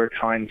 okay, we're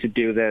trying to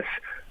do this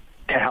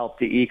to help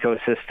the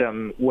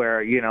ecosystem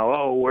where,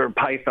 we're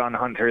python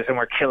hunters and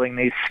we're killing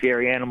these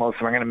scary animals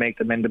and we're going to make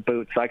them into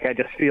boots. Like, I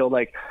just feel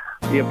like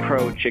the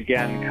approach,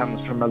 again,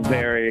 comes from a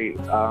very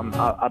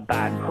a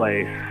bad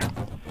place.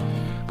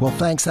 Well,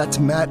 thanks. That's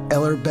Matt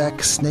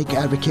Ellerbeck, snake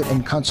advocate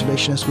and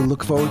conservationist. We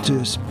look forward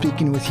to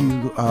speaking with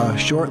you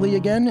shortly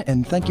again,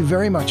 and thank you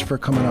very much for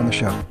coming on the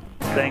show.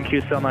 Thank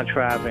you so much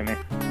for having me.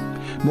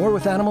 More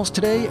with Animals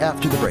Today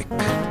after the break.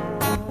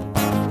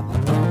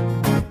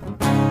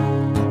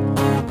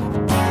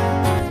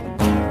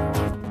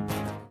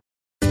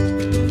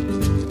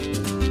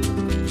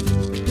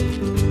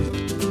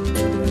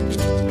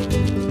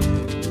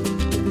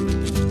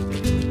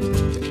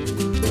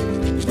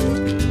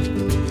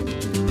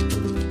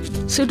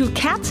 So do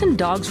cats and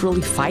dogs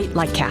really fight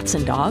like cats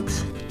and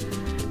dogs?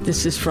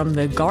 This is from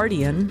The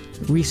Guardian.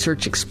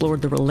 Research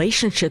explored the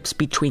relationships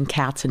between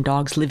cats and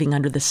dogs living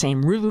under the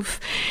same roof,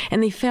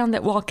 and they found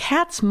that while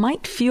cats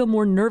might feel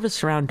more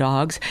nervous around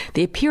dogs,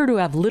 they appear to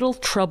have little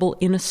trouble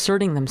in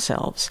asserting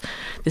themselves.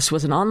 This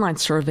was an online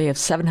survey of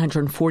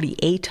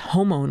 748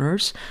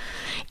 homeowners.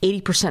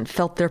 80%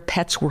 felt their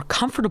pets were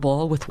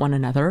comfortable with one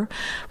another,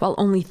 while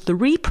only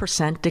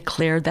 3%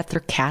 declared that their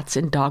cats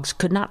and dogs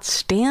could not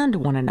stand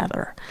one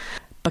another.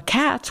 But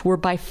cats were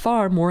by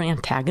far more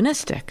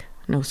antagonistic.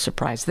 No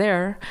surprise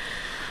there.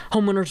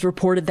 Homeowners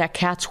reported that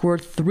cats were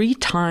 3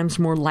 times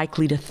more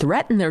likely to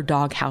threaten their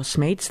dog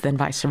housemates than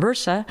vice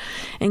versa,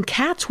 and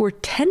cats were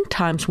 10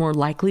 times more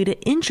likely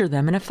to injure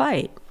them in a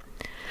fight.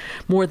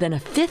 More than a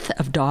fifth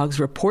of dogs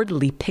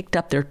reportedly picked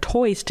up their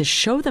toys to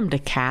show them to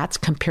cats,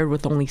 compared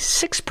with only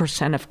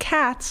 6% of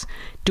cats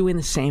doing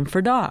the same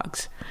for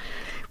dogs.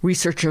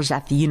 Researchers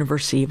at the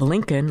University of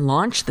Lincoln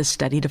launched the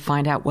study to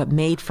find out what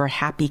made for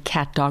happy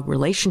cat-dog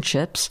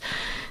relationships.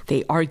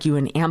 They argue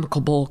an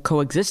amicable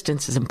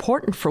coexistence is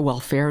important for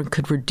welfare and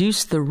could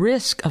reduce the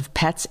risk of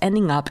pets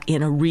ending up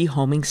in a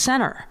rehoming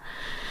center.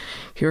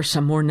 Here are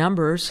some more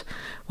numbers.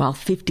 While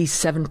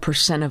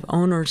 57% of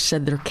owners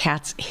said their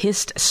cats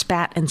hissed,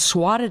 spat, and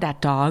swatted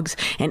at dogs,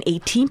 and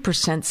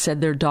 18%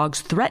 said their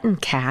dogs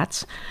threatened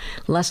cats,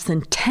 less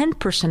than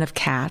 10% of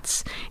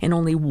cats and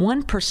only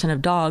 1%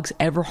 of dogs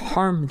ever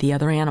harmed the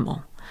other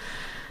animal.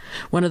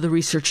 One of the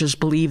researchers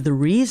believed the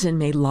reason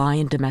may lie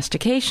in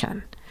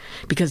domestication.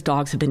 Because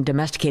dogs have been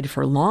domesticated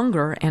for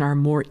longer and are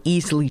more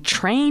easily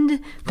trained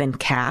than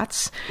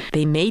cats,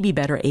 they may be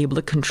better able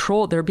to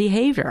control their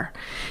behavior.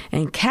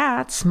 And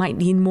cats might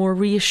need more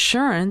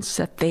reassurance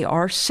that they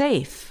are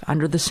safe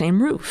under the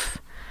same roof.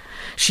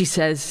 She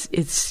says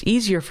it's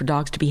easier for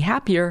dogs to be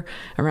happier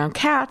around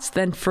cats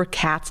than for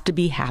cats to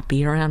be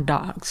happy around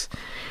dogs.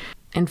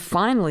 And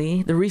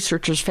finally, the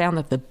researchers found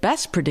that the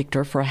best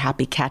predictor for a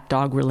happy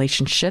cat-dog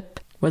relationship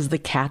was the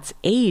cat's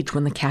age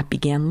when the cat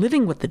began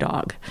living with the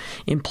dog,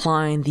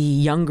 implying the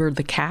younger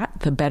the cat,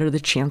 the better the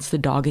chance the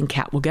dog and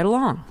cat will get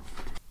along.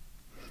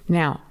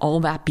 Now, all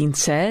that being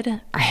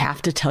said, I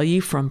have to tell you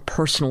from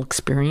personal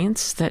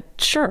experience that,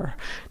 sure,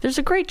 there's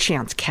a great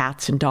chance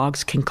cats and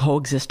dogs can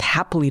coexist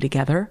happily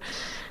together,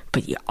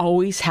 but you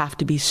always have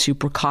to be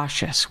super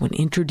cautious when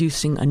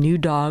introducing a new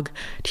dog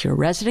to your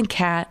resident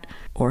cat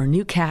or a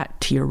new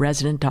cat to your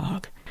resident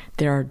dog.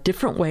 There are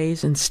different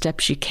ways and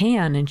steps you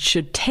can and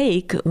should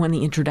take when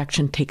the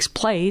introduction takes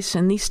place,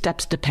 and these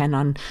steps depend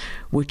on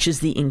which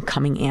is the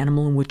incoming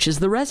animal and which is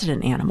the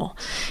resident animal.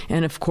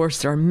 And of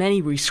course, there are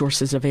many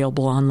resources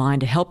available online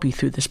to help you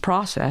through this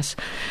process,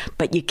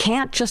 but you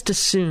can't just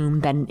assume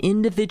that an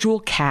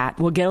individual cat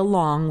will get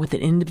along with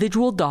an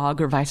individual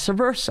dog or vice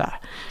versa.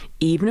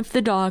 Even if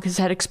the dog has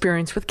had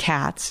experience with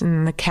cats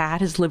and the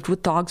cat has lived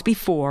with dogs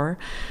before,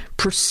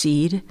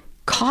 proceed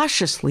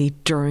cautiously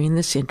during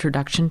this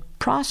introduction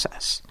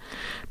process.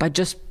 By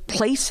just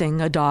placing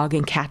a dog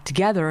and cat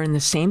together in the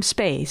same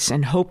space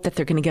and hope that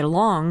they're going to get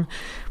along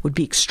would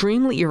be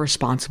extremely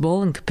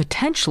irresponsible and could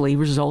potentially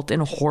result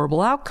in a horrible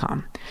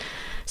outcome.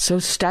 So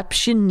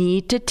steps you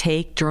need to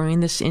take during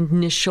this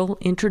initial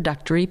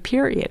introductory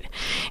period.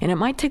 And it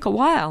might take a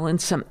while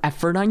and some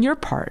effort on your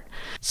part.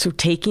 So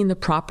taking the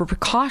proper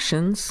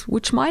precautions,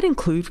 which might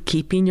include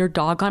keeping your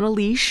dog on a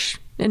leash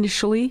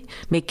initially,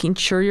 making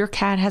sure your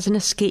cat has an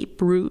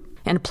escape route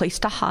and a place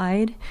to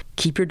hide.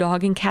 Keep your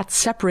dog and cat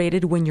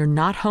separated when you're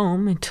not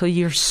home until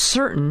you're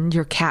certain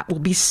your cat will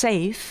be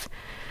safe.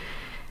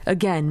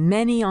 Again,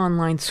 many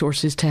online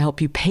sources to help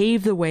you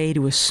pave the way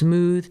to a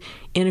smooth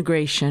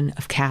integration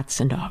of cats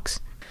and dogs.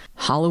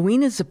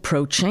 Halloween is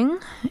approaching,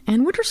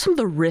 and what are some of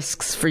the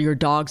risks for your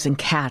dogs and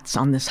cats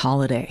on this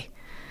holiday?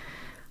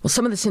 Well,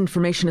 some of this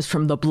information is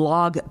from the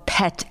blog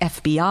Pet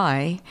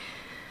FBI.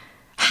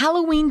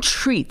 Halloween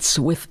treats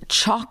with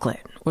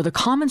chocolate or the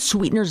common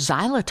sweetener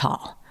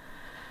xylitol.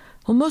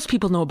 Well, most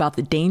people know about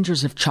the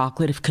dangers of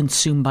chocolate if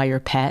consumed by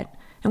your pet,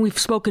 and we've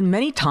spoken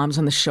many times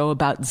on the show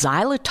about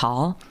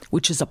xylitol,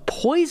 which is a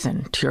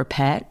poison to your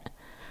pet.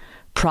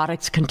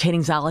 Products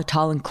containing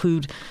xylitol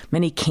include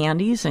many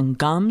candies and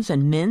gums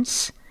and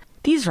mints.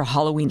 These are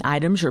Halloween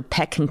items your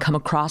pet can come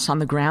across on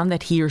the ground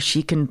that he or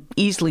she can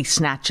easily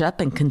snatch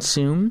up and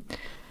consume.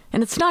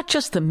 And it's not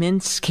just the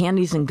mints,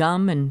 candies, and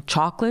gum and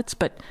chocolates,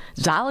 but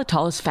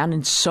xylitol is found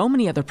in so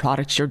many other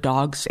products your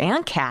dogs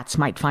and cats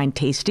might find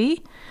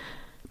tasty.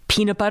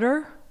 Peanut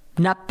butter,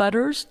 nut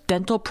butters,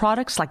 dental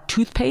products like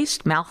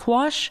toothpaste,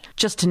 mouthwash,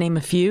 just to name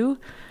a few.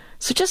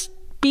 So just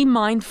be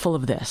mindful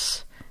of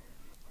this.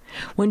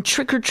 When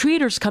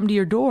trick-or-treaters come to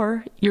your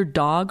door, your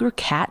dog or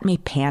cat may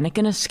panic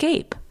and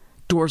escape.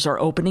 Doors are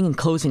opening and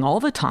closing all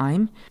the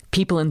time.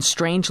 People in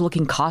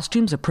strange-looking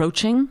costumes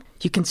approaching.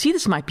 You can see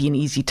this might be an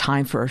easy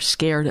time for a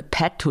scared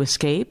pet to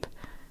escape.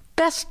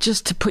 Best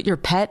just to put your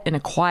pet in a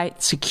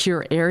quiet,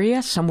 secure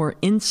area somewhere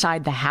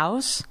inside the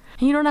house,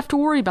 and you don't have to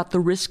worry about the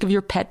risk of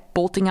your pet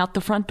bolting out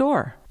the front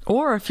door.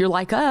 Or if you're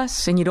like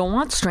us and you don't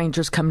want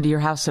strangers coming to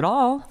your house at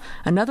all,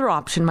 another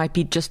option might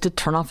be just to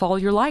turn off all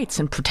your lights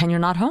and pretend you're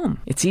not home.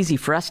 It's easy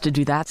for us to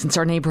do that since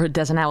our neighborhood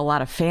doesn't have a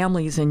lot of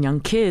families and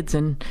young kids,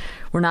 and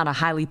we're not a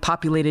highly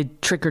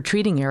populated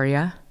trick-or-treating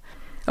area.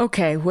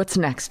 Okay, what's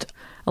next?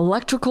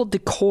 Electrical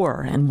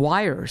decor and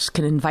wires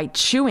can invite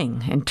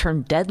chewing and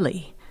turn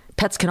deadly.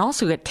 Pets can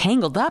also get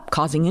tangled up,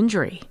 causing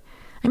injury.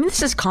 I mean,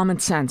 this is common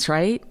sense,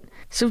 right?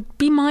 So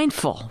be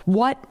mindful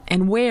what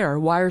and where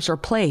wires are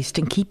placed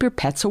and keep your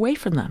pets away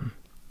from them.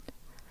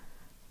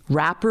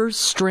 Wrappers,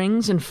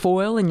 strings, and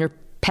foil in your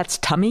pet's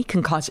tummy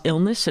can cause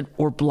illness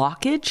or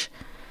blockage.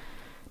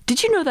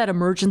 Did you know that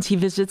emergency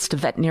visits to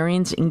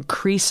veterinarians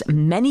increase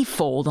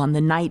manyfold on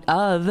the night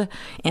of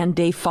and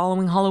day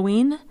following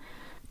Halloween?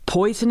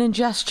 Poison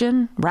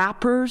ingestion,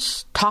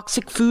 wrappers,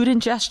 toxic food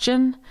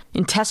ingestion,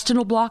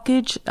 intestinal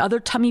blockage, other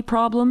tummy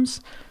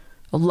problems,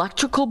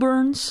 electrical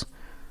burns.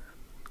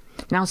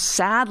 Now,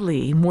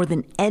 sadly, more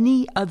than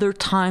any other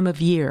time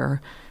of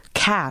year,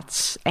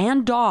 cats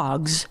and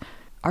dogs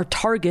are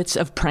targets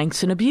of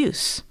pranks and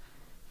abuse.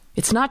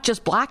 It's not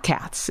just black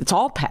cats, it's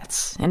all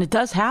pets, and it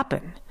does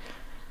happen.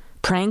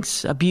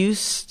 Pranks, abuse,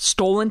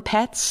 stolen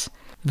pets,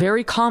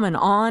 very common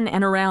on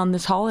and around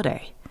this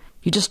holiday.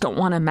 You just don't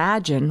want to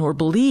imagine or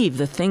believe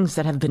the things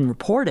that have been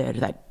reported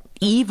that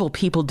evil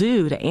people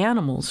do to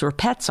animals or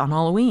pets on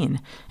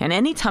Halloween, and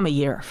any time of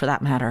year for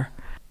that matter.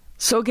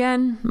 So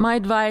again, my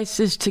advice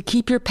is to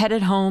keep your pet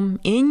at home,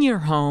 in your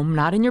home,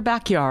 not in your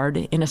backyard,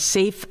 in a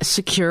safe,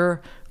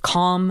 secure,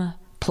 calm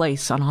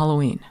place on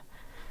Halloween.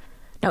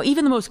 Now,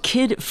 even the most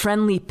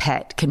kid-friendly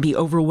pet can be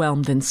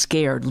overwhelmed and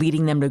scared,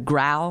 leading them to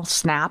growl,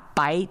 snap,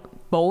 bite,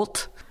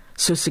 bolt.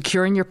 So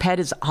securing your pet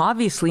is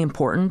obviously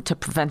important to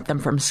prevent them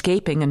from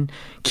escaping and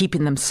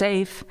keeping them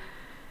safe.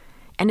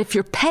 And if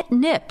your pet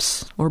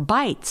nips or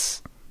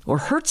bites or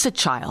hurts a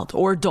child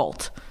or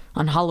adult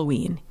on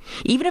Halloween,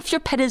 even if your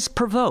pet is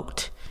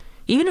provoked,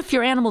 even if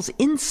your animal's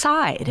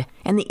inside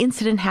and the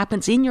incident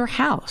happens in your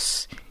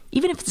house,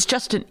 even if it's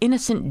just an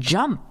innocent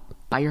jump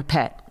by your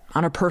pet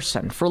on a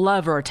person for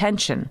love or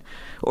attention,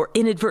 or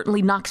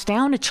inadvertently knocks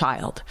down a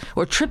child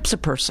or trips a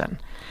person,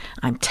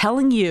 I'm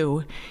telling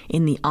you,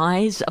 in the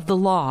eyes of the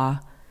law,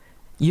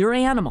 your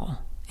animal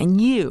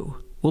and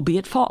you will be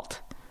at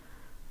fault.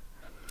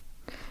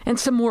 And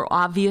some more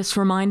obvious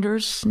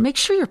reminders: make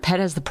sure your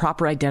pet has the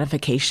proper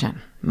identification,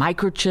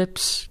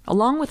 microchips,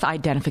 along with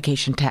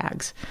identification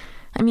tags.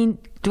 I mean,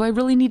 do I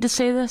really need to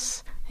say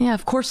this? Yeah,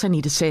 of course I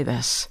need to say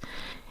this.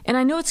 And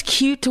I know it's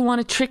cute to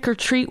want to trick or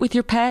treat with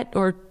your pet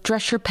or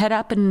dress your pet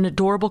up in an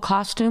adorable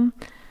costume.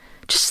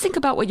 Just think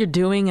about what you're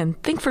doing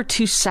and think for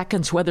 2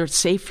 seconds whether it's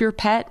safe for your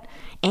pet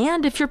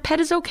and if your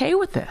pet is okay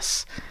with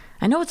this.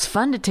 I know it's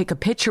fun to take a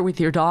picture with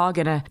your dog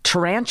in a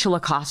tarantula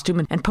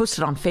costume and post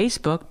it on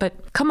Facebook,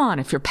 but come on,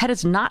 if your pet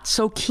is not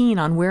so keen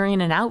on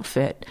wearing an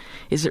outfit,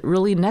 is it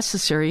really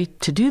necessary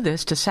to do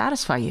this to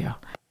satisfy you?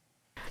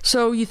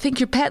 So you think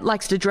your pet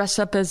likes to dress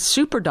up as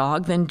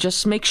Superdog, then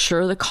just make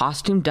sure the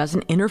costume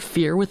doesn't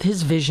interfere with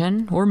his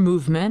vision or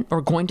movement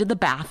or going to the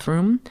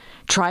bathroom.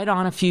 Try it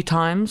on a few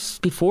times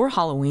before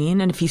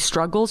Halloween, and if he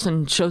struggles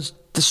and shows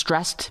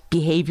distressed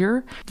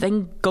behavior,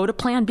 then go to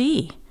plan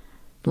B,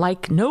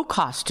 like no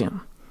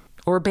costume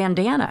or a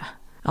bandana.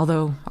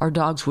 Although our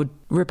dogs would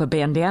rip a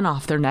bandana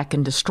off their neck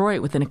and destroy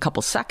it within a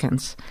couple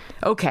seconds.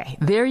 Okay,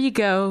 there you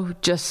go.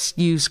 Just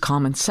use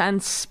common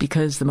sense,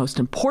 because the most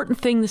important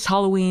thing this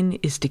Halloween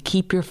is to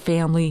keep your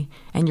family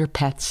and your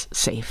pets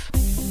safe.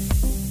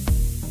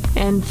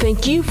 And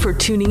thank you for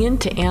tuning in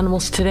to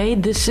Animals Today.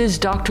 This is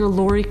Dr.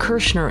 Lori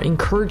Kirshner,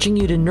 encouraging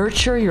you to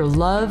nurture your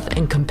love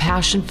and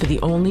compassion for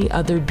the only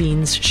other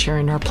beings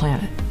sharing our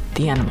planet,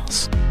 the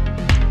animals.